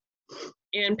feedback.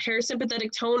 And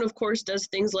parasympathetic tone, of course, does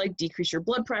things like decrease your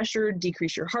blood pressure,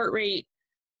 decrease your heart rate.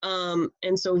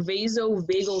 And so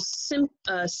vasovagal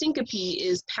syncope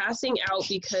is passing out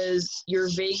because your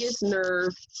vagus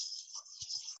nerve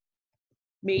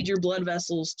made your blood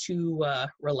vessels too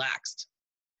relaxed.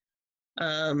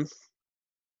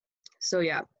 So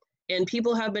yeah, and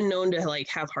people have been known to like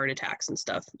have heart attacks and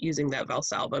stuff using that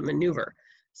Valsalva maneuver.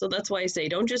 So that's why I say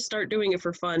don't just start doing it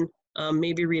for fun.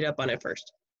 Maybe read up on it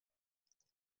first.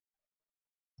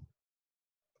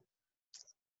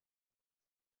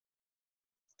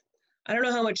 I don't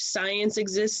know how much science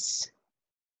exists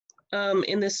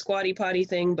in this squatty potty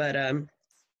thing, but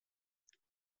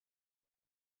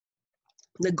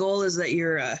the goal is that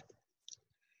you're,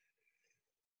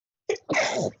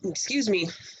 excuse me,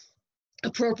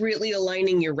 appropriately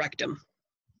aligning your rectum,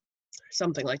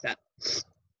 something like that.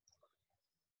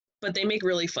 But they make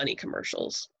really funny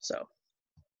commercials, so.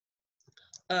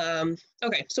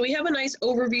 Okay, so we have a nice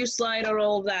overview slide on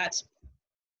all of that.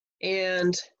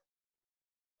 And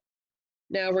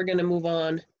now we're gonna move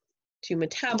on to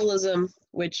metabolism,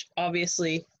 which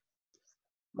obviously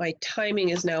my timing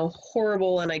is now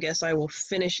horrible, and I guess I will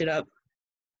finish it up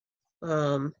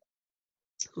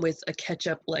with a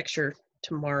catch-up lecture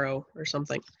tomorrow or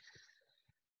something.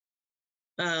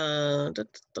 Okay,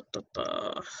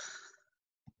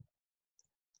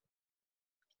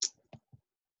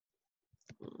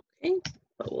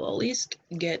 but we'll at least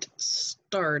get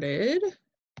started.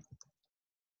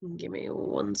 Give me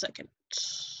 1 second.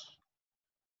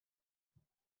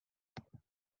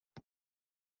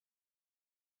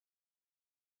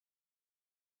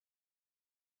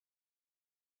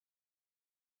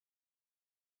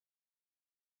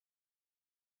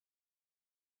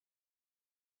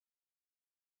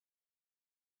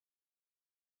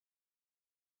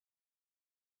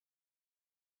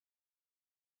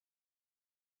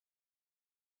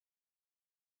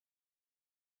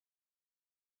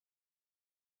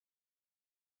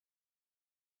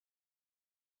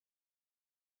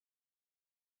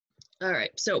 All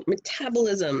right, so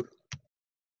metabolism.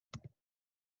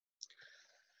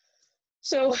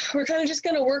 So we're kind of just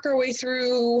going to work our way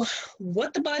through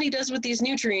what the body does with these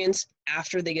nutrients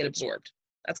after they get absorbed.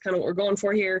 That's kind of what we're going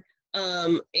for here.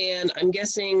 And I'm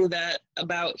guessing that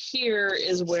about here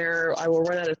is where I will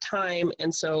run out of time,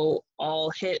 and so I'll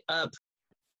hit up.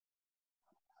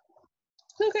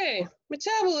 Okay,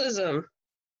 metabolism.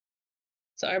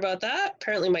 Sorry about that.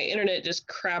 Apparently my internet just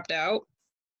crapped out.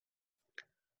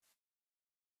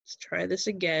 Let's try this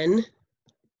again.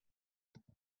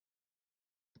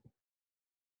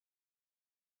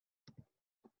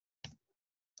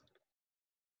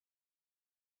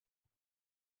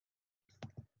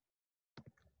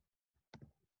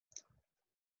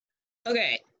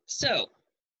 Okay, so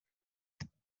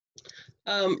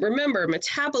remember,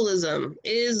 metabolism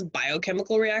is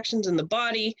biochemical reactions in the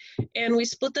body, and we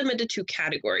split them into two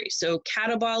categories. So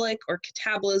catabolic or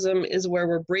catabolism is where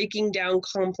we're breaking down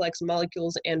complex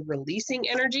molecules and releasing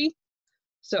energy.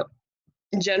 So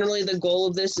generally the goal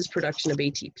of this is production of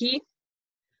ATP.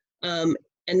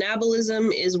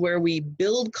 Anabolism is where we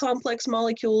build complex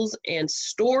molecules and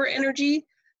store energy.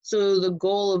 So the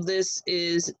goal of this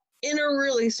is, in a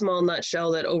really small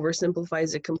nutshell that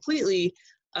oversimplifies it completely,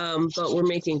 but we're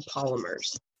making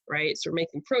polymers, right? So we're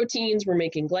making proteins, we're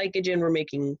making glycogen, we're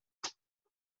making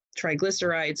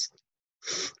triglycerides,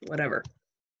 whatever.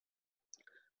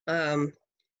 So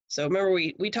remember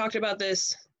we talked about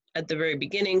this at the very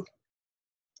beginning.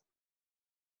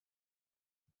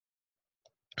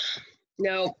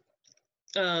 Now,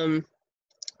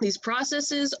 these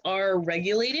processes are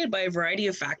regulated by a variety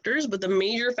of factors, but the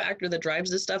major factor that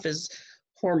drives this stuff is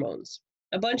hormones.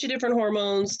 A bunch of different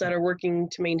hormones that are working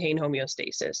to maintain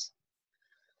homeostasis.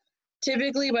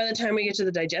 Typically, by the time we get to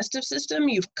the digestive system,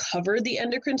 you've covered the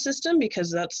endocrine system because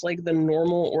that's like the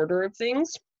normal order of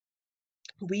things.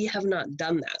 we have not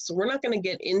done that. So we're not going to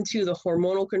get into the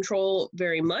hormonal control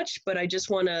very much, but I just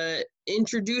want to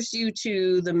introduce you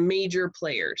to the major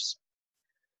players.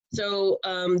 So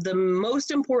the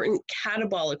most important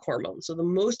catabolic hormones, so the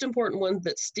most important ones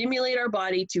that stimulate our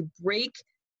body to break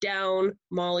down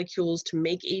molecules to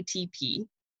make ATP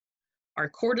are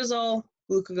cortisol,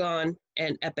 glucagon,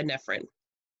 and epinephrine.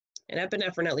 And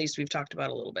epinephrine, at least, we've talked about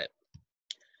a little bit.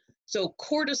 So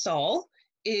cortisol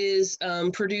is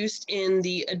produced in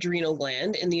the adrenal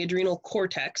gland, in the adrenal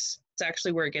cortex. It's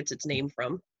actually where it gets its name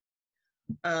from.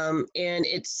 And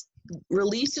it's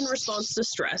released in response to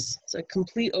stress. It's a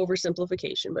complete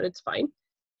oversimplification, but it's fine.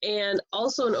 And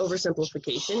also an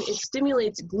oversimplification, it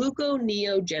stimulates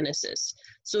gluconeogenesis.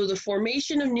 So the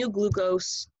formation of new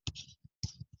glucose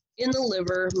in the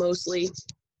liver, mostly,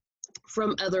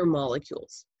 from other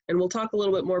molecules. And we'll talk a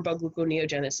little bit more about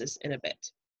gluconeogenesis in a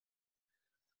bit.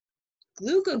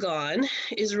 Glucagon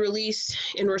is released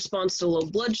in response to low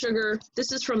blood sugar.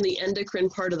 This is from the endocrine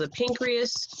part of the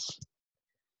pancreas.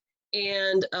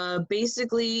 And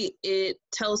basically, it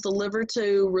tells the liver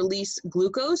to release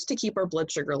glucose to keep our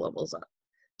blood sugar levels up.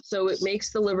 So it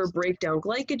makes the liver break down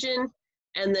glycogen,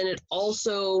 and then it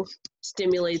also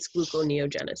stimulates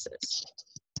gluconeogenesis.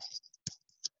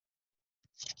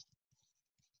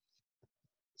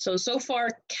 So far,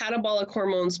 catabolic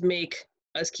hormones make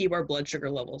us keep our blood sugar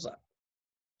levels up.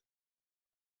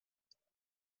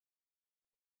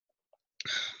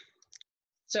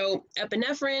 So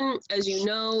epinephrine, as you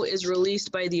know, is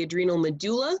released by the adrenal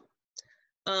medulla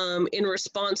in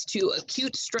response to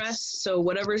acute stress. So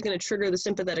whatever is going to trigger the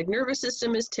sympathetic nervous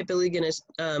system is typically going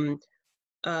to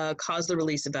cause the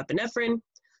release of epinephrine.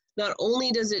 Not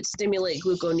only does it stimulate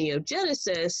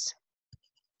gluconeogenesis,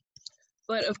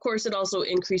 but of course it also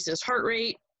increases heart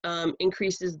rate,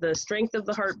 increases the strength of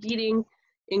the heart beating,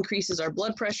 increases our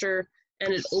blood pressure,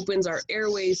 and it opens our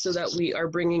airways so that we are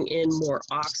bringing in more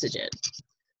oxygen.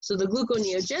 So the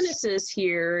gluconeogenesis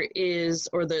here is,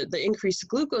 or the increased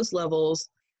glucose levels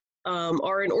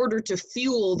are in order to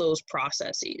fuel those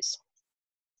processes.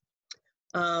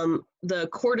 The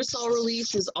cortisol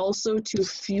release is also to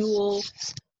fuel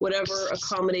whatever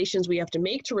accommodations we have to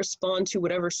make to respond to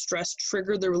whatever stress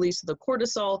triggered the release of the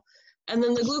cortisol. And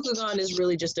then the glucagon is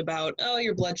really just about, oh,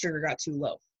 your blood sugar got too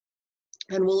low.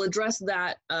 And we'll address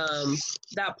that,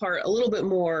 that part a little bit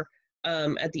more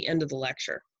at the end of the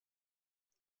lecture.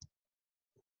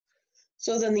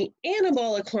 So then the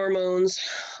anabolic hormones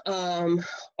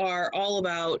are all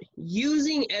about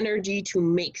using energy to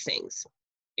make things.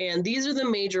 And these are the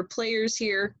major players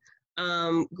here.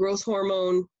 Growth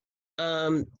hormone,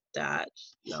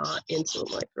 that's not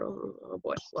insulin-like growth. Oh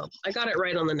boy, well, I got it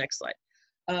right on the next slide.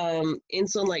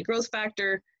 Insulin-like growth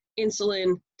factor,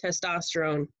 insulin,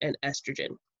 testosterone, and estrogen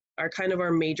are kind of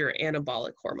our major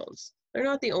anabolic hormones. They're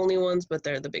not the only ones, but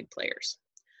they're the big players.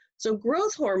 So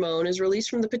growth hormone is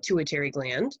released from the pituitary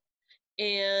gland,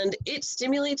 and it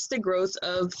stimulates the growth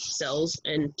of cells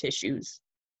and tissues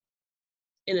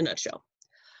in a nutshell.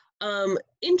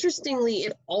 Interestingly,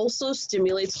 it also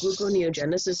stimulates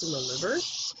gluconeogenesis in the liver.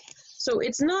 So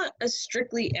it's not a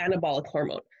strictly anabolic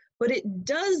hormone, but it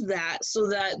does that so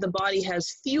that the body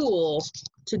has fuel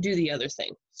to do the other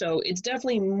thing. So it's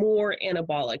definitely more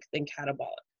anabolic than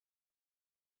catabolic.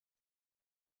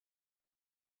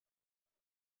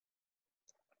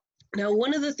 Now,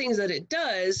 one of the things that it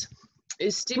does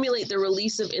is stimulate the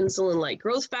release of insulin-like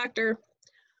growth factor,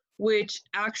 which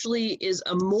actually is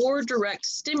a more direct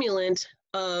stimulant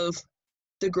of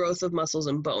the growth of muscles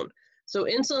and bone. So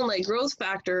insulin-like growth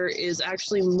factor is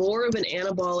actually more of an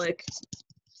anabolic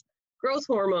growth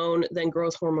hormone than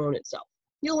growth hormone itself.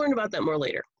 You'll learn about that more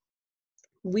later.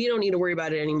 We don't need to worry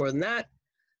about it any more than that.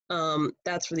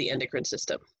 That's for the endocrine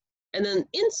system. And then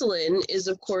insulin is,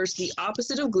 of course, the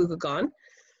opposite of glucagon.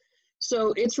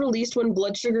 So it's released when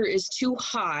blood sugar is too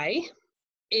high,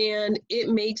 and it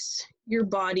makes your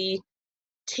body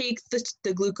take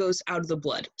the glucose out of the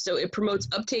blood. So it promotes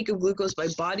uptake of glucose by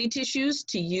body tissues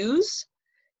to use.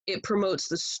 It promotes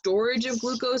the storage of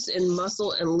glucose in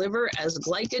muscle and liver as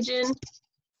glycogen.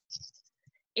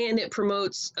 And it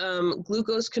promotes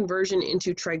glucose conversion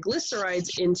into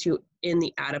triglycerides in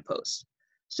the adipose.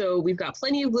 So we've got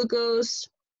plenty of glucose,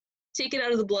 take it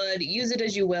out of the blood, use it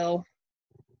as you will.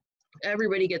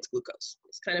 Everybody gets glucose.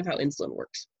 It's kind of how insulin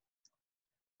works.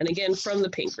 And again, from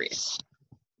the pancreas.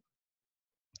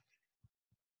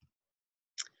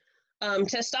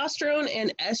 Testosterone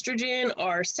and estrogen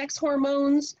are sex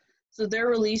hormones. So they're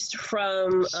released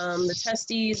from the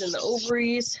testes and the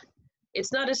ovaries.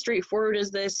 It's not as straightforward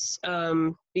as this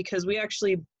because we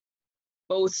actually,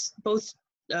 both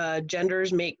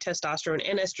genders make testosterone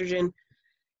and estrogen.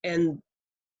 And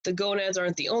the gonads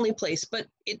aren't the only place, but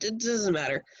it doesn't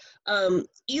matter.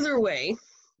 Either way,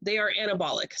 they are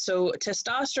anabolic. So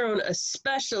testosterone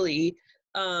especially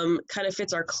kind of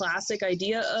fits our classic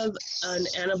idea of an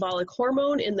anabolic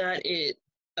hormone in that it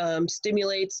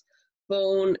stimulates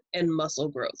bone and muscle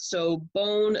growth. So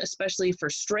bone, especially for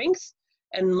strength,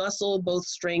 and muscle, both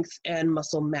strength and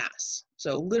muscle mass.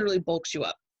 So literally bulks you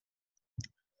up.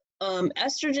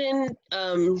 Estrogen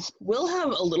will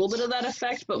have a little bit of that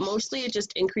effect, but mostly it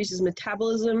just increases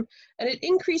metabolism and it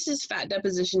increases fat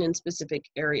deposition in specific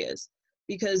areas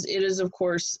because it is, of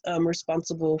course,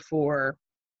 responsible for,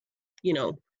 you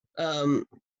know,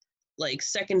 like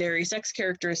secondary sex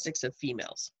characteristics of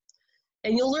females.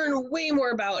 And you'll learn way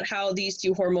more about how these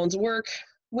two hormones work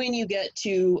when you get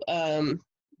to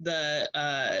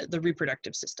the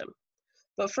reproductive system.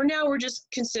 But for now, we're just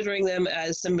considering them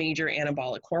as some major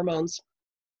anabolic hormones.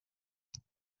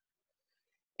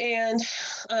 And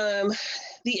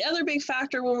the other big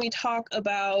factor when we talk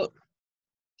about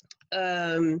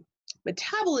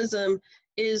metabolism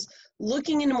is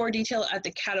looking into more detail at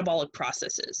the catabolic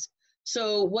processes.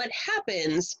 So what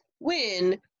happens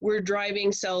when we're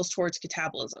driving cells towards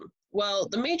catabolism? Well,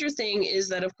 the major thing is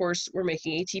that, of course, we're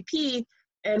making ATP,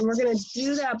 and we're going to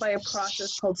do that by a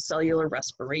process called cellular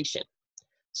respiration.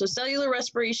 So cellular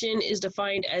respiration is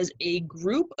defined as a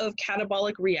group of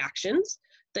catabolic reactions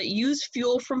that use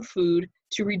fuel from food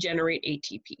to regenerate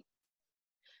ATP.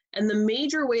 And the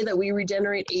major way that we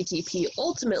regenerate ATP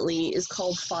ultimately is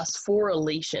called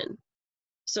phosphorylation.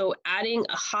 So adding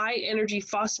a high energy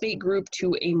phosphate group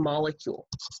to a molecule.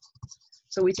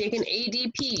 So we take an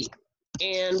ADP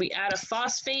and we add a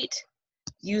phosphate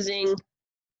using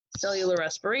cellular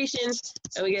respiration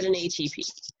and we get an ATP.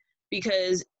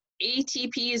 Because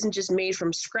ATP isn't just made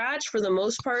from scratch for the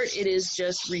most part, it is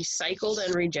just recycled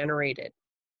and regenerated.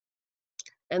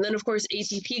 And then of course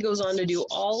ATP goes on to do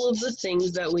all of the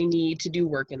things that we need to do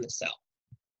work in the cell.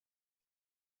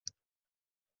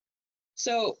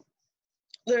 So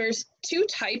there's two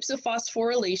types of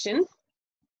phosphorylation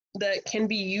that can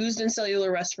be used in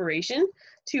cellular respiration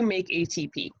to make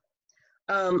ATP.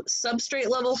 Substrate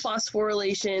level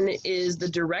phosphorylation is the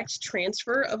direct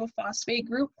transfer of a phosphate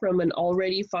group from an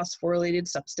already phosphorylated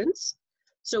substance.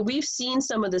 So we've seen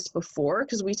some of this before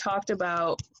because we talked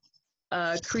about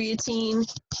creatine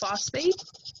phosphate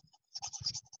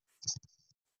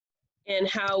and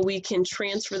how we can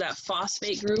transfer that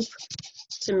phosphate group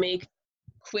to make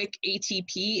quick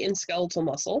ATP in skeletal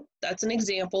muscle. That's an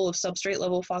example of substrate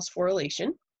level phosphorylation.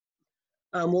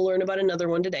 We'll learn about another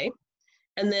one today.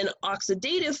 And then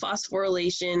oxidative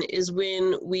phosphorylation is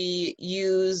when we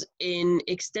use an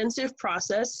extensive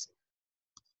process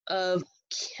of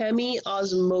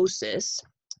chemiosmosis.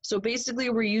 So basically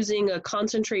we're using a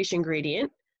concentration gradient.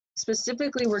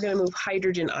 Specifically, we're going to move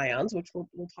hydrogen ions, which we'll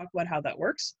talk about how that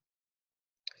works.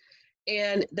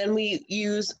 And then we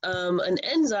use an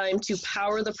enzyme to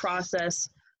power the process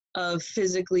of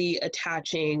physically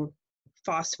attaching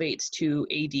phosphates to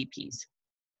ADPs.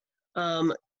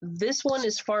 This one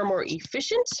is far more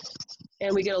efficient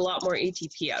and we get a lot more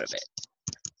ATP out of it.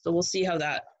 So we'll see how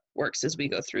that works as we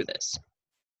go through this.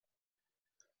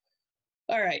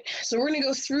 All right, so we're gonna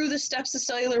go through the steps of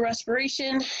cellular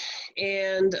respiration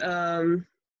and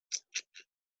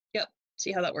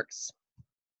see how that works.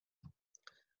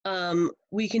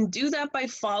 We can do that by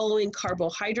following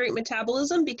carbohydrate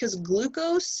metabolism because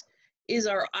glucose is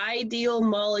our ideal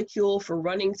molecule for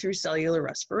running through cellular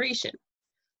respiration.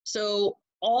 So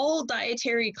all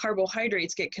dietary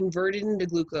carbohydrates get converted into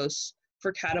glucose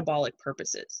for catabolic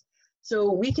purposes.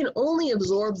 So we can only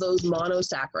absorb those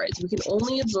monosaccharides. We can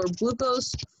only absorb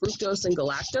glucose, fructose, and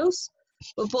galactose,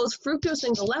 but both fructose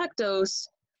and galactose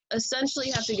essentially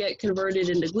have to get converted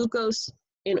into glucose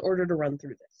in order to run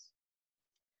through this.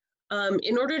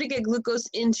 In order to get glucose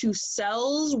into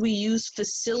cells, we use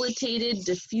facilitated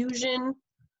diffusion.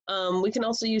 We can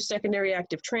also use secondary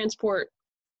active transport.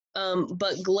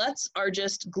 But GLUTs are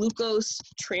just glucose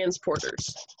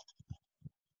transporters.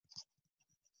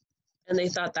 And they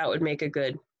thought that would make a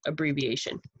good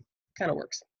abbreviation. Kind of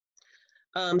works.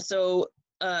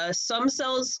 Some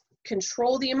cells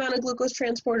control the amount of glucose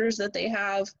transporters that they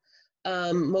have,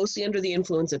 mostly under the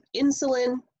influence of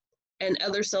insulin, and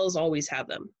other cells always have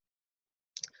them.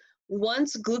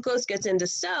 Once glucose gets into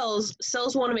cells,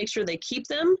 cells want to make sure they keep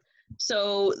them.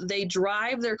 So they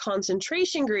drive their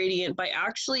concentration gradient by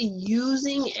actually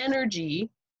using energy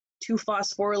to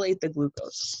phosphorylate the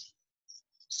glucose.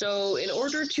 So in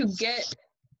order to get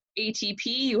ATP,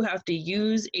 you have to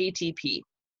use ATP.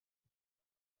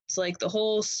 It's like the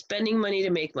whole spending money to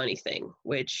make money thing,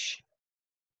 which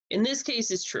in this case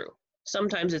is true.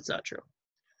 Sometimes it's not true.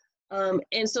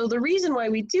 And so the reason why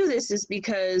we do this is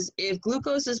because if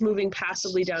glucose is moving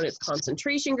passively down its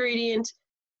concentration gradient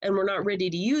and we're not ready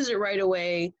to use it right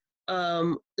away,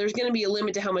 there's going to be a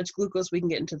limit to how much glucose we can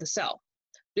get into the cell.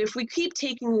 But if we keep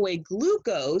taking away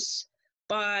glucose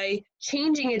by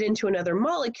changing it into another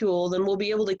molecule, then we'll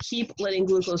be able to keep letting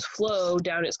glucose flow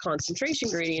down its concentration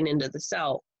gradient into the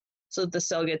cell so that the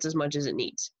cell gets as much as it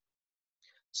needs.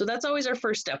 So that's always our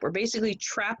first step. We're basically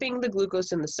trapping the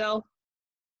glucose in the cell,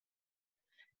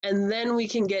 and then we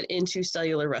can get into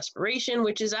cellular respiration,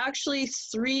 which is actually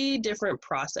 3 different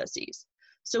processes.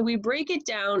 So we break it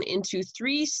down into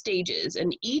 3 stages,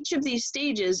 and each of these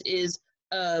stages is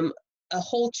a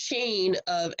whole chain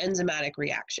of enzymatic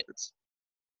reactions.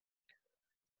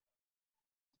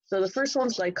 So the first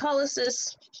one's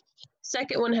glycolysis.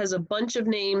 Second one has a bunch of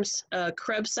names,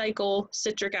 Krebs cycle,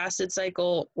 citric acid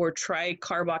cycle, or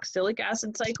tricarboxylic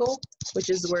acid cycle, which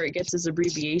is where it gets its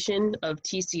abbreviation of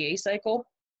TCA cycle.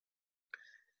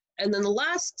 And then the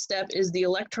last step is the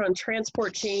electron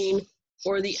transport chain,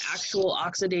 or the actual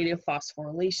oxidative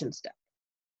phosphorylation step.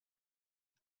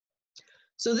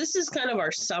 So this is kind of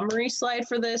our summary slide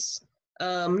for this.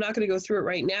 I'm not going to go through it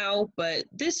right now, but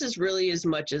this is really as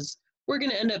much as we're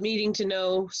going to end up needing to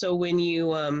know. So when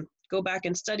you go back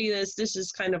and study this, this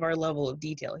is kind of our level of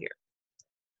detail here.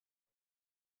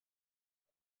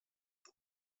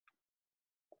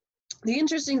 The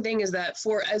interesting thing is that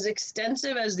for as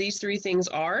extensive as these 3 things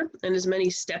are, and as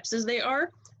many steps as they are,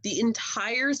 the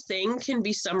entire thing can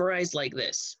be summarized like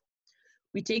this.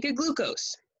 We take a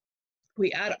glucose,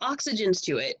 we add oxygens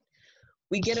to it,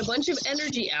 we get a bunch of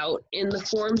energy out in the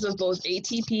forms of both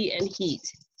ATP and heat,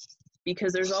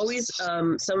 because there's always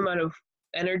some amount of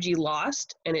energy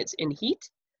lost, and it's in heat.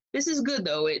 This is good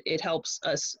though, it helps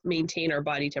us maintain our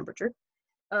body temperature.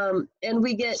 And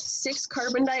we get 6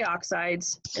 carbon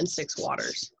dioxides and 6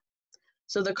 waters.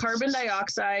 So the carbon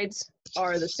dioxides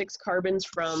are the 6 carbons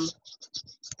from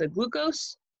the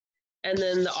glucose, and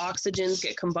then the oxygens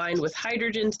get combined with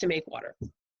hydrogens to make water.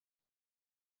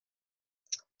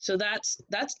 So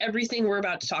that's everything we're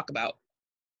about to talk about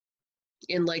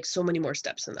in like so many more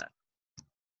steps than that.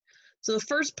 So the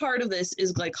first part of this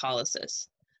is glycolysis.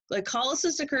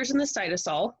 Glycolysis occurs in the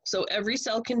cytosol, so every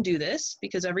cell can do this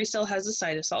because every cell has a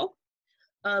cytosol.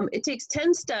 It takes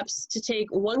 10 steps to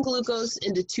take 1 glucose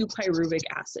into 2 pyruvic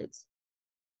acids.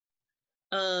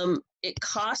 It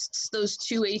costs those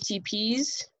 2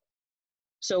 ATPs,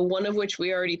 so one of which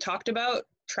we already talked about,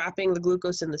 trapping the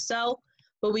glucose in the cell,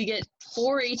 but we get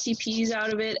 4 ATPs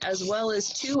out of it, as well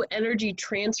as 2 energy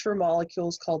transfer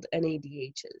molecules called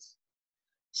NADHs.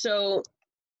 So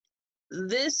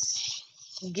this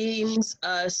gains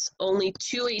us only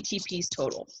 2 ATPs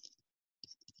total.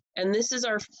 And this is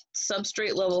our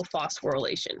substrate level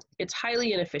phosphorylation. It's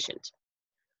highly inefficient,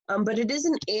 but it is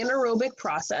an anaerobic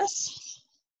process.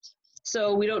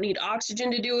 So we don't need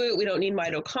oxygen to do it. We don't need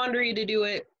mitochondria to do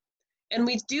it. And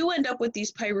we do end up with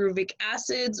these pyruvic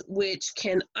acids, which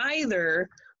can either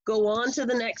go on to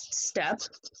the next step,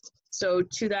 so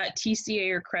to that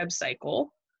TCA or Krebs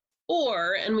cycle,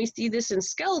 or, and we see this in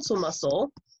skeletal muscle,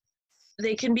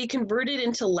 they can be converted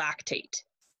into lactate.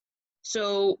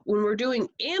 So when we're doing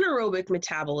anaerobic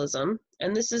metabolism,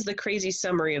 and this is the crazy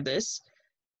summary of this,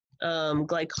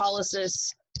 glycolysis,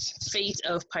 fate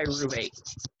of pyruvate.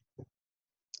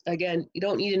 Again, you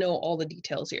don't need to know all the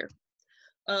details here.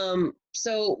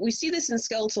 So we see this in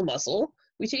skeletal muscle.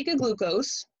 We take a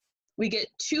glucose, we get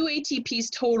 2 ATPs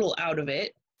total out of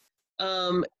it,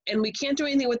 and we can't do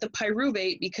anything with the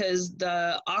pyruvate because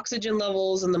the oxygen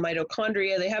levels and the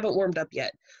mitochondria, they haven't warmed up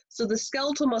yet. So the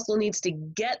skeletal muscle needs to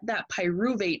get that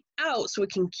pyruvate out so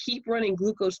it can keep running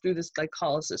glucose through this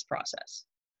glycolysis process.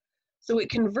 So it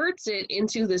converts it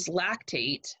into this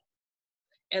lactate,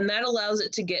 and that allows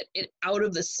it to get it out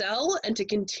of the cell and to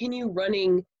continue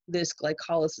running this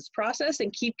glycolysis process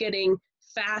and keep getting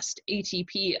fast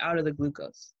ATP out of the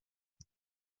glucose.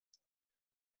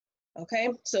 Okay,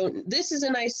 so this is a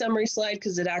nice summary slide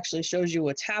because it actually shows you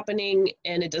what's happening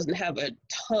and it doesn't have a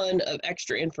ton of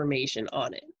extra information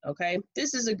on it, okay?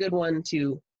 This is a good one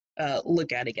to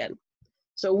look at again.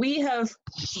 So we have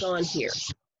gone here.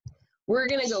 We're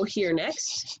gonna go here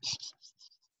next,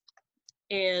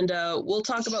 and we'll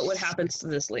talk about what happens to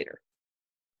this later.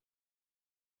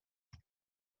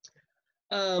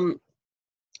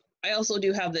 I also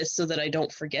do have this so that I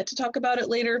don't forget to talk about it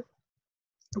later.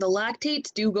 The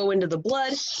lactates do go into the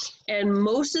blood, and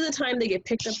most of the time they get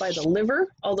picked up by the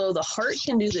liver, although the heart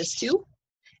can do this too.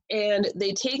 And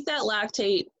they take that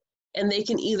lactate and they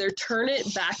can either turn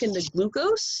it back into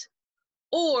glucose,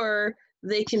 or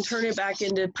they can turn it back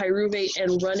into pyruvate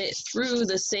and run it through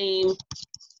the same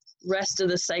rest of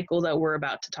the cycle that we're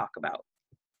about to talk about.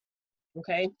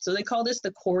 Okay, so they call this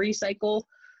the Cori cycle,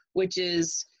 which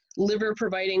is liver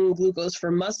providing glucose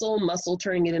for muscle, muscle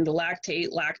turning it into lactate,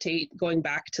 lactate going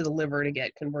back to the liver to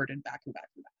get converted back and back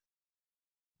and back.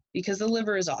 Because the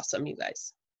liver is awesome, you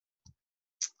guys.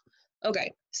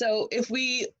 Okay, so if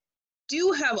we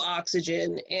do have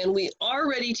oxygen and we are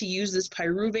ready to use this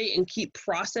pyruvate and keep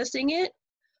processing it,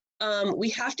 we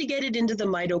have to get it into the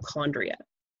mitochondria.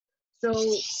 So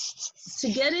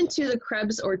to get into the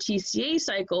Krebs or TCA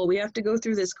cycle, we have to go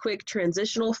through this quick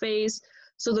transitional phase.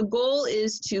 So the goal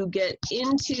is to get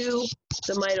into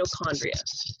the mitochondria,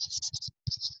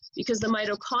 because the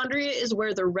mitochondria is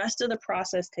where the rest of the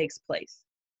process takes place.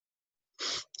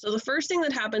 So the first thing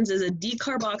that happens is a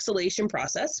decarboxylation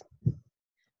process.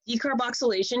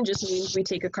 Decarboxylation just means we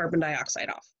take a carbon dioxide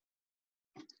off.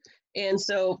 And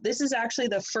so this is actually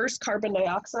the first carbon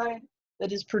dioxide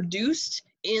that is produced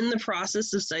in the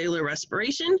process of cellular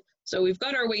respiration. So we've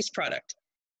got our waste product.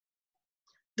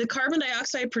 The carbon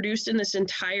dioxide produced in this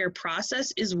entire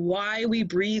process is why we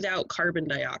breathe out carbon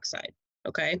dioxide,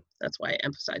 okay? That's why I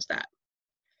emphasize that.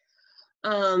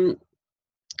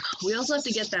 We also have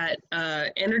to get that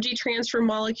energy transfer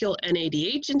molecule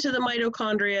NADH into the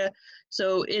mitochondria,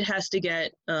 so it has to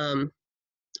get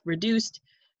reduced,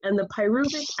 and the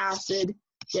pyruvic acid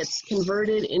gets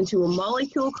converted into a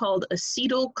molecule called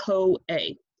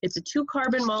acetyl-CoA. It's a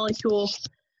 2-carbon molecule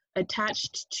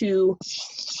attached to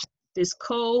this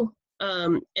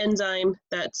enzyme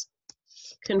that's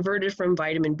converted from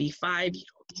vitamin B5. You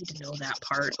don't need to know that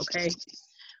part, okay?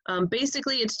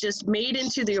 Basically, it's just made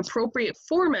into the appropriate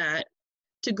format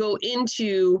to go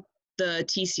into the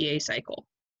TCA cycle.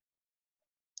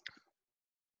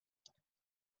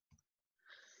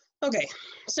 Okay,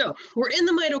 so we're in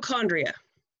the mitochondria.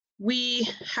 We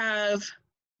have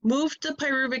moved the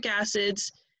pyruvic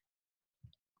acids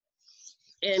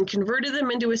and converted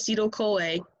them into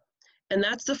acetyl-CoA, and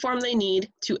that's the form they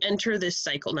need to enter this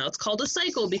cycle. Now, it's called a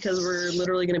cycle because we're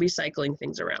literally going to be cycling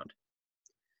things around.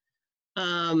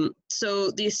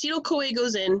 So the acetyl-CoA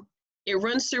goes in, it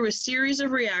runs through a series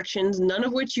of reactions, none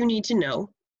of which you need to know.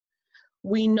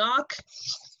 We knock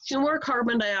 2 more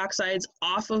carbon dioxides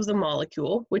off of the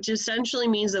molecule, which essentially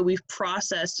means that we've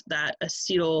processed that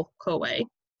acetyl-CoA.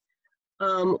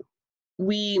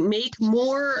 We make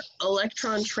more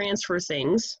electron transfer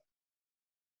things,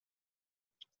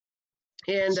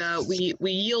 and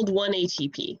we yield 1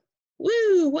 ATP.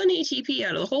 Woo, 1 ATP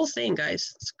out of the whole thing,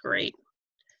 guys. It's great.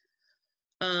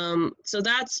 So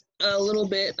that's a little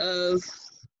bit of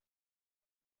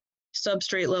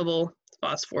substrate level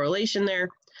phosphorylation there.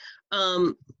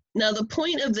 Now the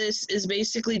point of this is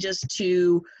basically just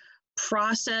to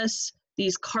process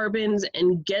these carbons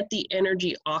and get the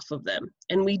energy off of them.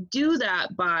 And we do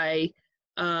that by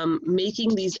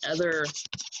making these other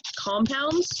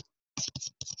compounds.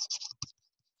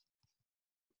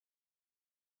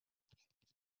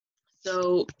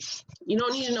 So you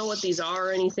don't need to know what these are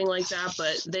or anything like that,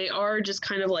 but they are just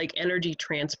kind of like energy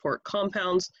transport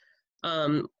compounds.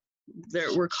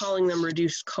 We're calling them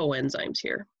reduced coenzymes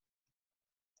here.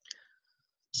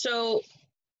 So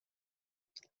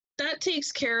that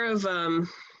takes care of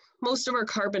most of our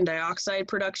carbon dioxide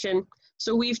production.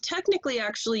 So we've technically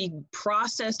actually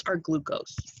processed our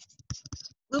glucose.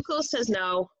 Glucose has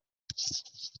now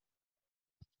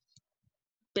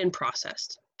been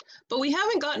processed, but we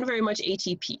haven't gotten very much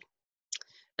ATP.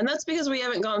 And that's because we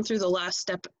haven't gone through the last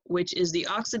step, which is the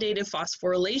oxidative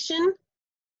phosphorylation.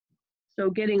 So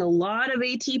getting a lot of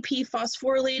ATP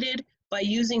phosphorylated by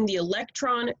using the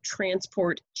electron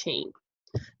transport chain.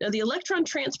 Now the electron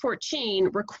transport chain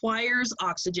requires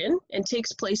oxygen and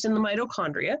takes place in the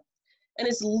mitochondria. And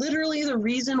it's literally the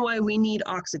reason why we need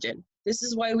oxygen. This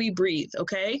is why we breathe,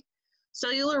 okay?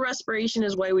 Cellular respiration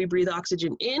is why we breathe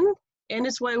oxygen in, and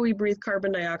it's why we breathe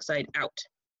carbon dioxide out.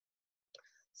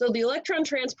 So the electron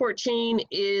transport chain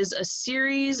is a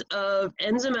series of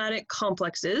enzymatic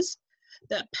complexes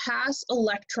that pass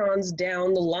electrons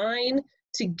down the line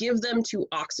to give them to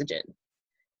oxygen.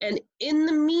 And in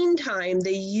the meantime,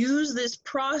 they use this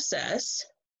process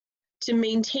to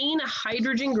maintain a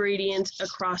hydrogen gradient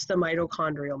across the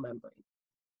mitochondrial membrane.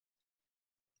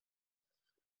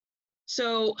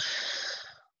 So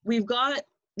we've got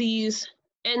these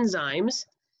enzymes,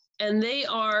 and they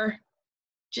are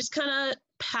just kind of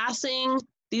passing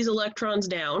these electrons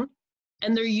down,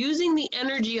 and they're using the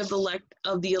energy of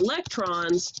the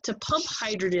electrons to pump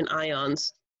hydrogen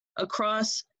ions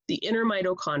across the inner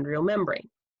mitochondrial membrane.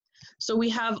 So we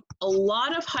have a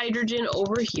lot of hydrogen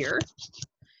over here,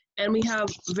 and we have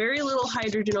very little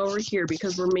hydrogen over here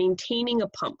because we're maintaining a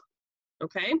pump,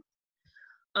 okay?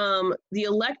 The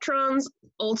electrons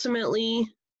ultimately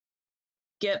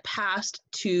get passed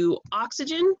to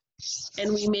oxygen,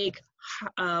 and we make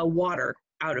water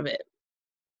out of it.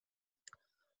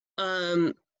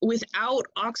 Without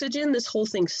oxygen, this whole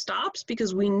thing stops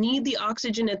because we need the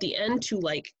oxygen at the end to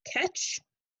like catch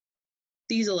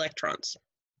these electrons.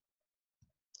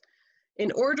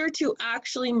 In order to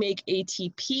actually make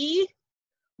ATP,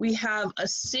 we have a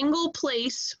single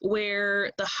place where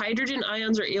the hydrogen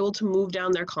ions are able to move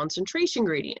down their concentration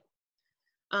gradient.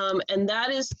 And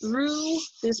that is through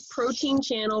this protein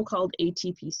channel called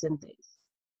ATP synthase.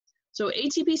 So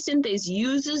ATP synthase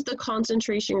uses the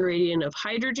concentration gradient of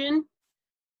hydrogen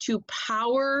to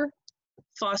power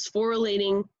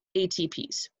phosphorylating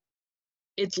ATPs.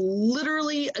 It's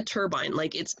literally a turbine.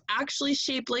 Like, it's actually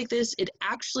shaped like this. It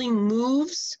actually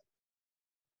moves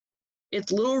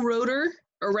its little rotor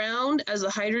around as the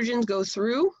hydrogens go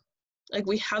through. Like,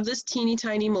 we have this teeny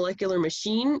tiny molecular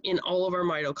machine in all of our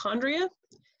mitochondria,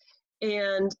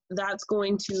 and that's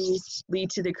going to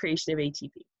lead to the creation of ATP.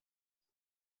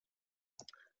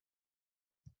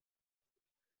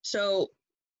 So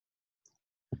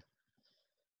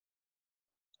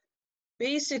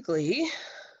basically,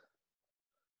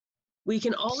 we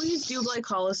can always do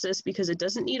glycolysis because it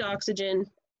doesn't need oxygen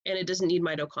and it doesn't need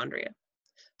mitochondria.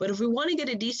 But if we want to get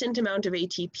a decent amount of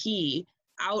ATP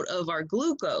out of our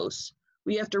glucose,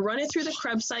 we have to run it through the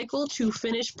Krebs cycle to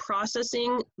finish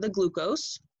processing the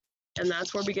glucose, and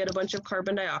that's where we get a bunch of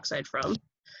carbon dioxide from.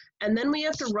 And then we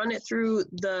have to run it through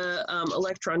the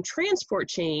electron transport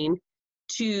chain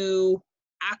to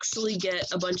actually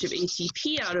get a bunch of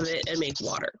ATP out of it and make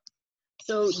water.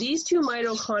 So these two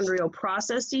mitochondrial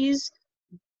processes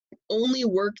only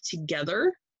work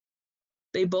together.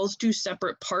 They both do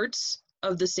separate parts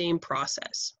of the same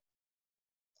process.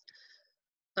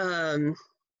 Yeah.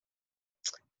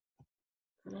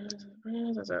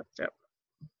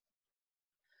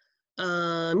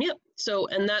 So,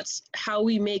 and that's how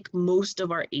we make most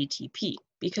of our ATP,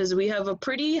 because we have a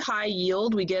pretty high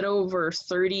yield. We get over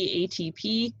 30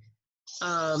 ATP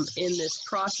in this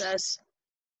process,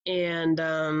 and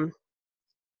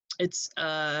it's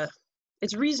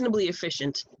reasonably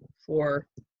efficient for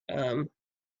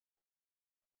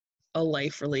a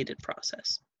life-related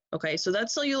process. Okay, so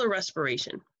that's cellular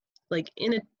respiration, like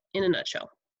in a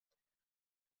nutshell.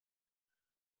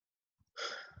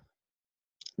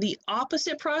 The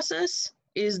opposite process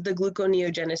is the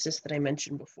gluconeogenesis that I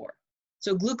mentioned before.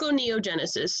 So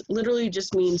gluconeogenesis literally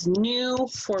just means new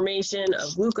formation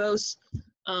of glucose,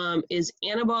 is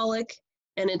anabolic,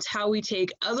 and it's how we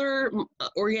take other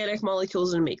organic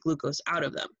molecules and make glucose out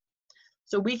of them.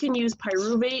 So we can use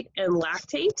pyruvate and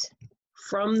lactate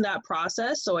from that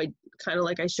process. So I kind of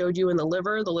like I showed you in the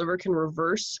liver can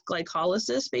reverse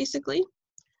glycolysis basically.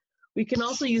 We can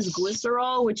also use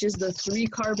glycerol, which is the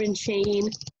 3-carbon chain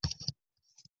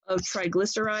of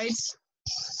triglycerides.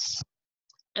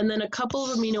 And then a couple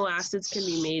of amino acids can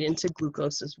be made into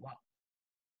glucose as well.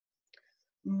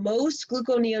 Most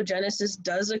gluconeogenesis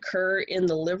does occur in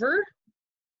the liver,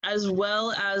 as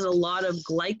well as a lot of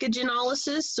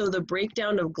glycogenolysis, so the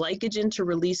breakdown of glycogen to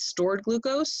release stored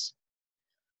glucose,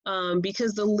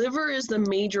 because the liver is the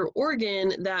major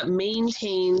organ that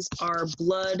maintains our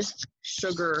blood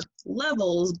sugar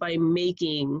levels by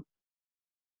making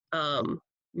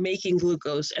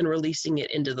glucose and releasing it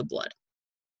into the blood.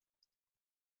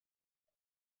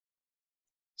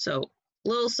 So,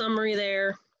 little summary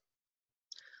there.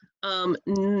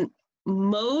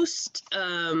 Most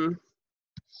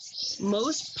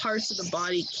parts of the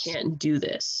body can't do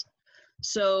this.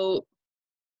 So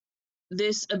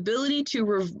this ability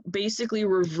to basically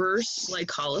reverse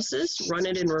glycolysis, run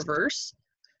it in reverse,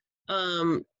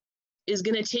 is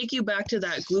going to take you back to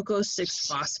that glucose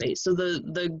 6-phosphate. So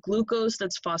the glucose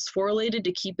that's phosphorylated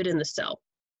to keep it in the cell.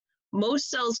 Most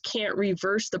cells can't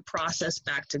reverse the process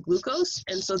back to glucose,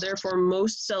 and so therefore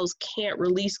most cells can't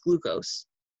release glucose.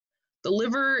 The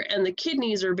liver and the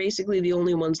kidneys are basically the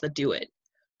only ones that do it.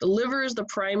 The liver is the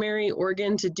primary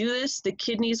organ to do this. The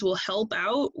kidneys will help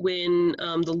out when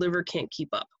the liver can't keep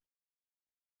up,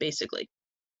 basically.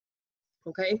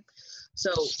 Okay,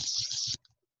 so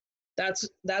that's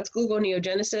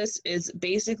gluconeogenesis, is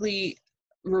basically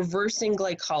reversing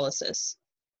glycolysis.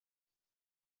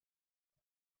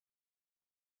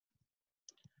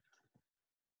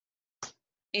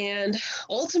 And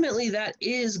ultimately that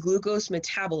is glucose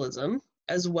metabolism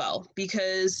as well,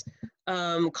 because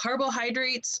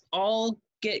carbohydrates all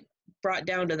get brought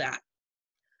down to that.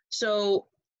 So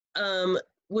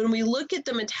when we look at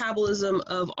the metabolism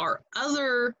of our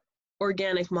other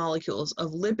organic molecules,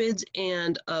 of lipids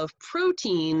and of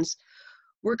proteins,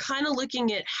 we're kind of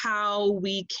looking at how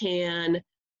we can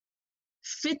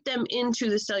fit them into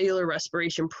the cellular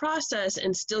respiration process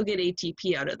and still get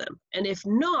ATP out of them. And if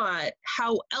not,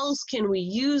 how else can we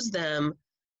use them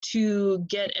to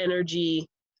get energy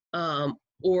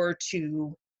or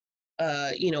to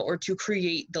or to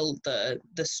create the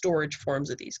storage forms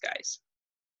of these guys.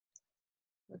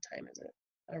 What time is it?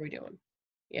 How are we doing?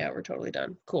 Yeah, we're totally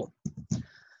done. Cool.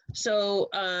 So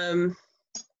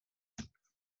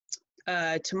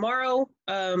tomorrow,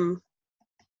 I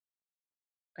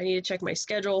need to check my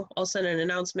schedule. I'll send an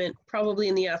announcement probably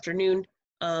in the afternoon.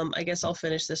 I guess I'll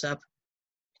finish this up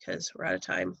because we're out of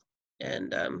time,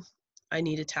 and I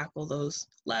need to tackle those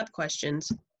lab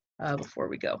questions before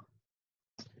we go.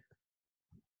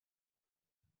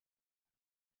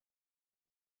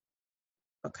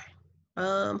 Okay,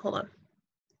 hold on.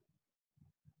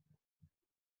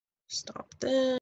 Stop this.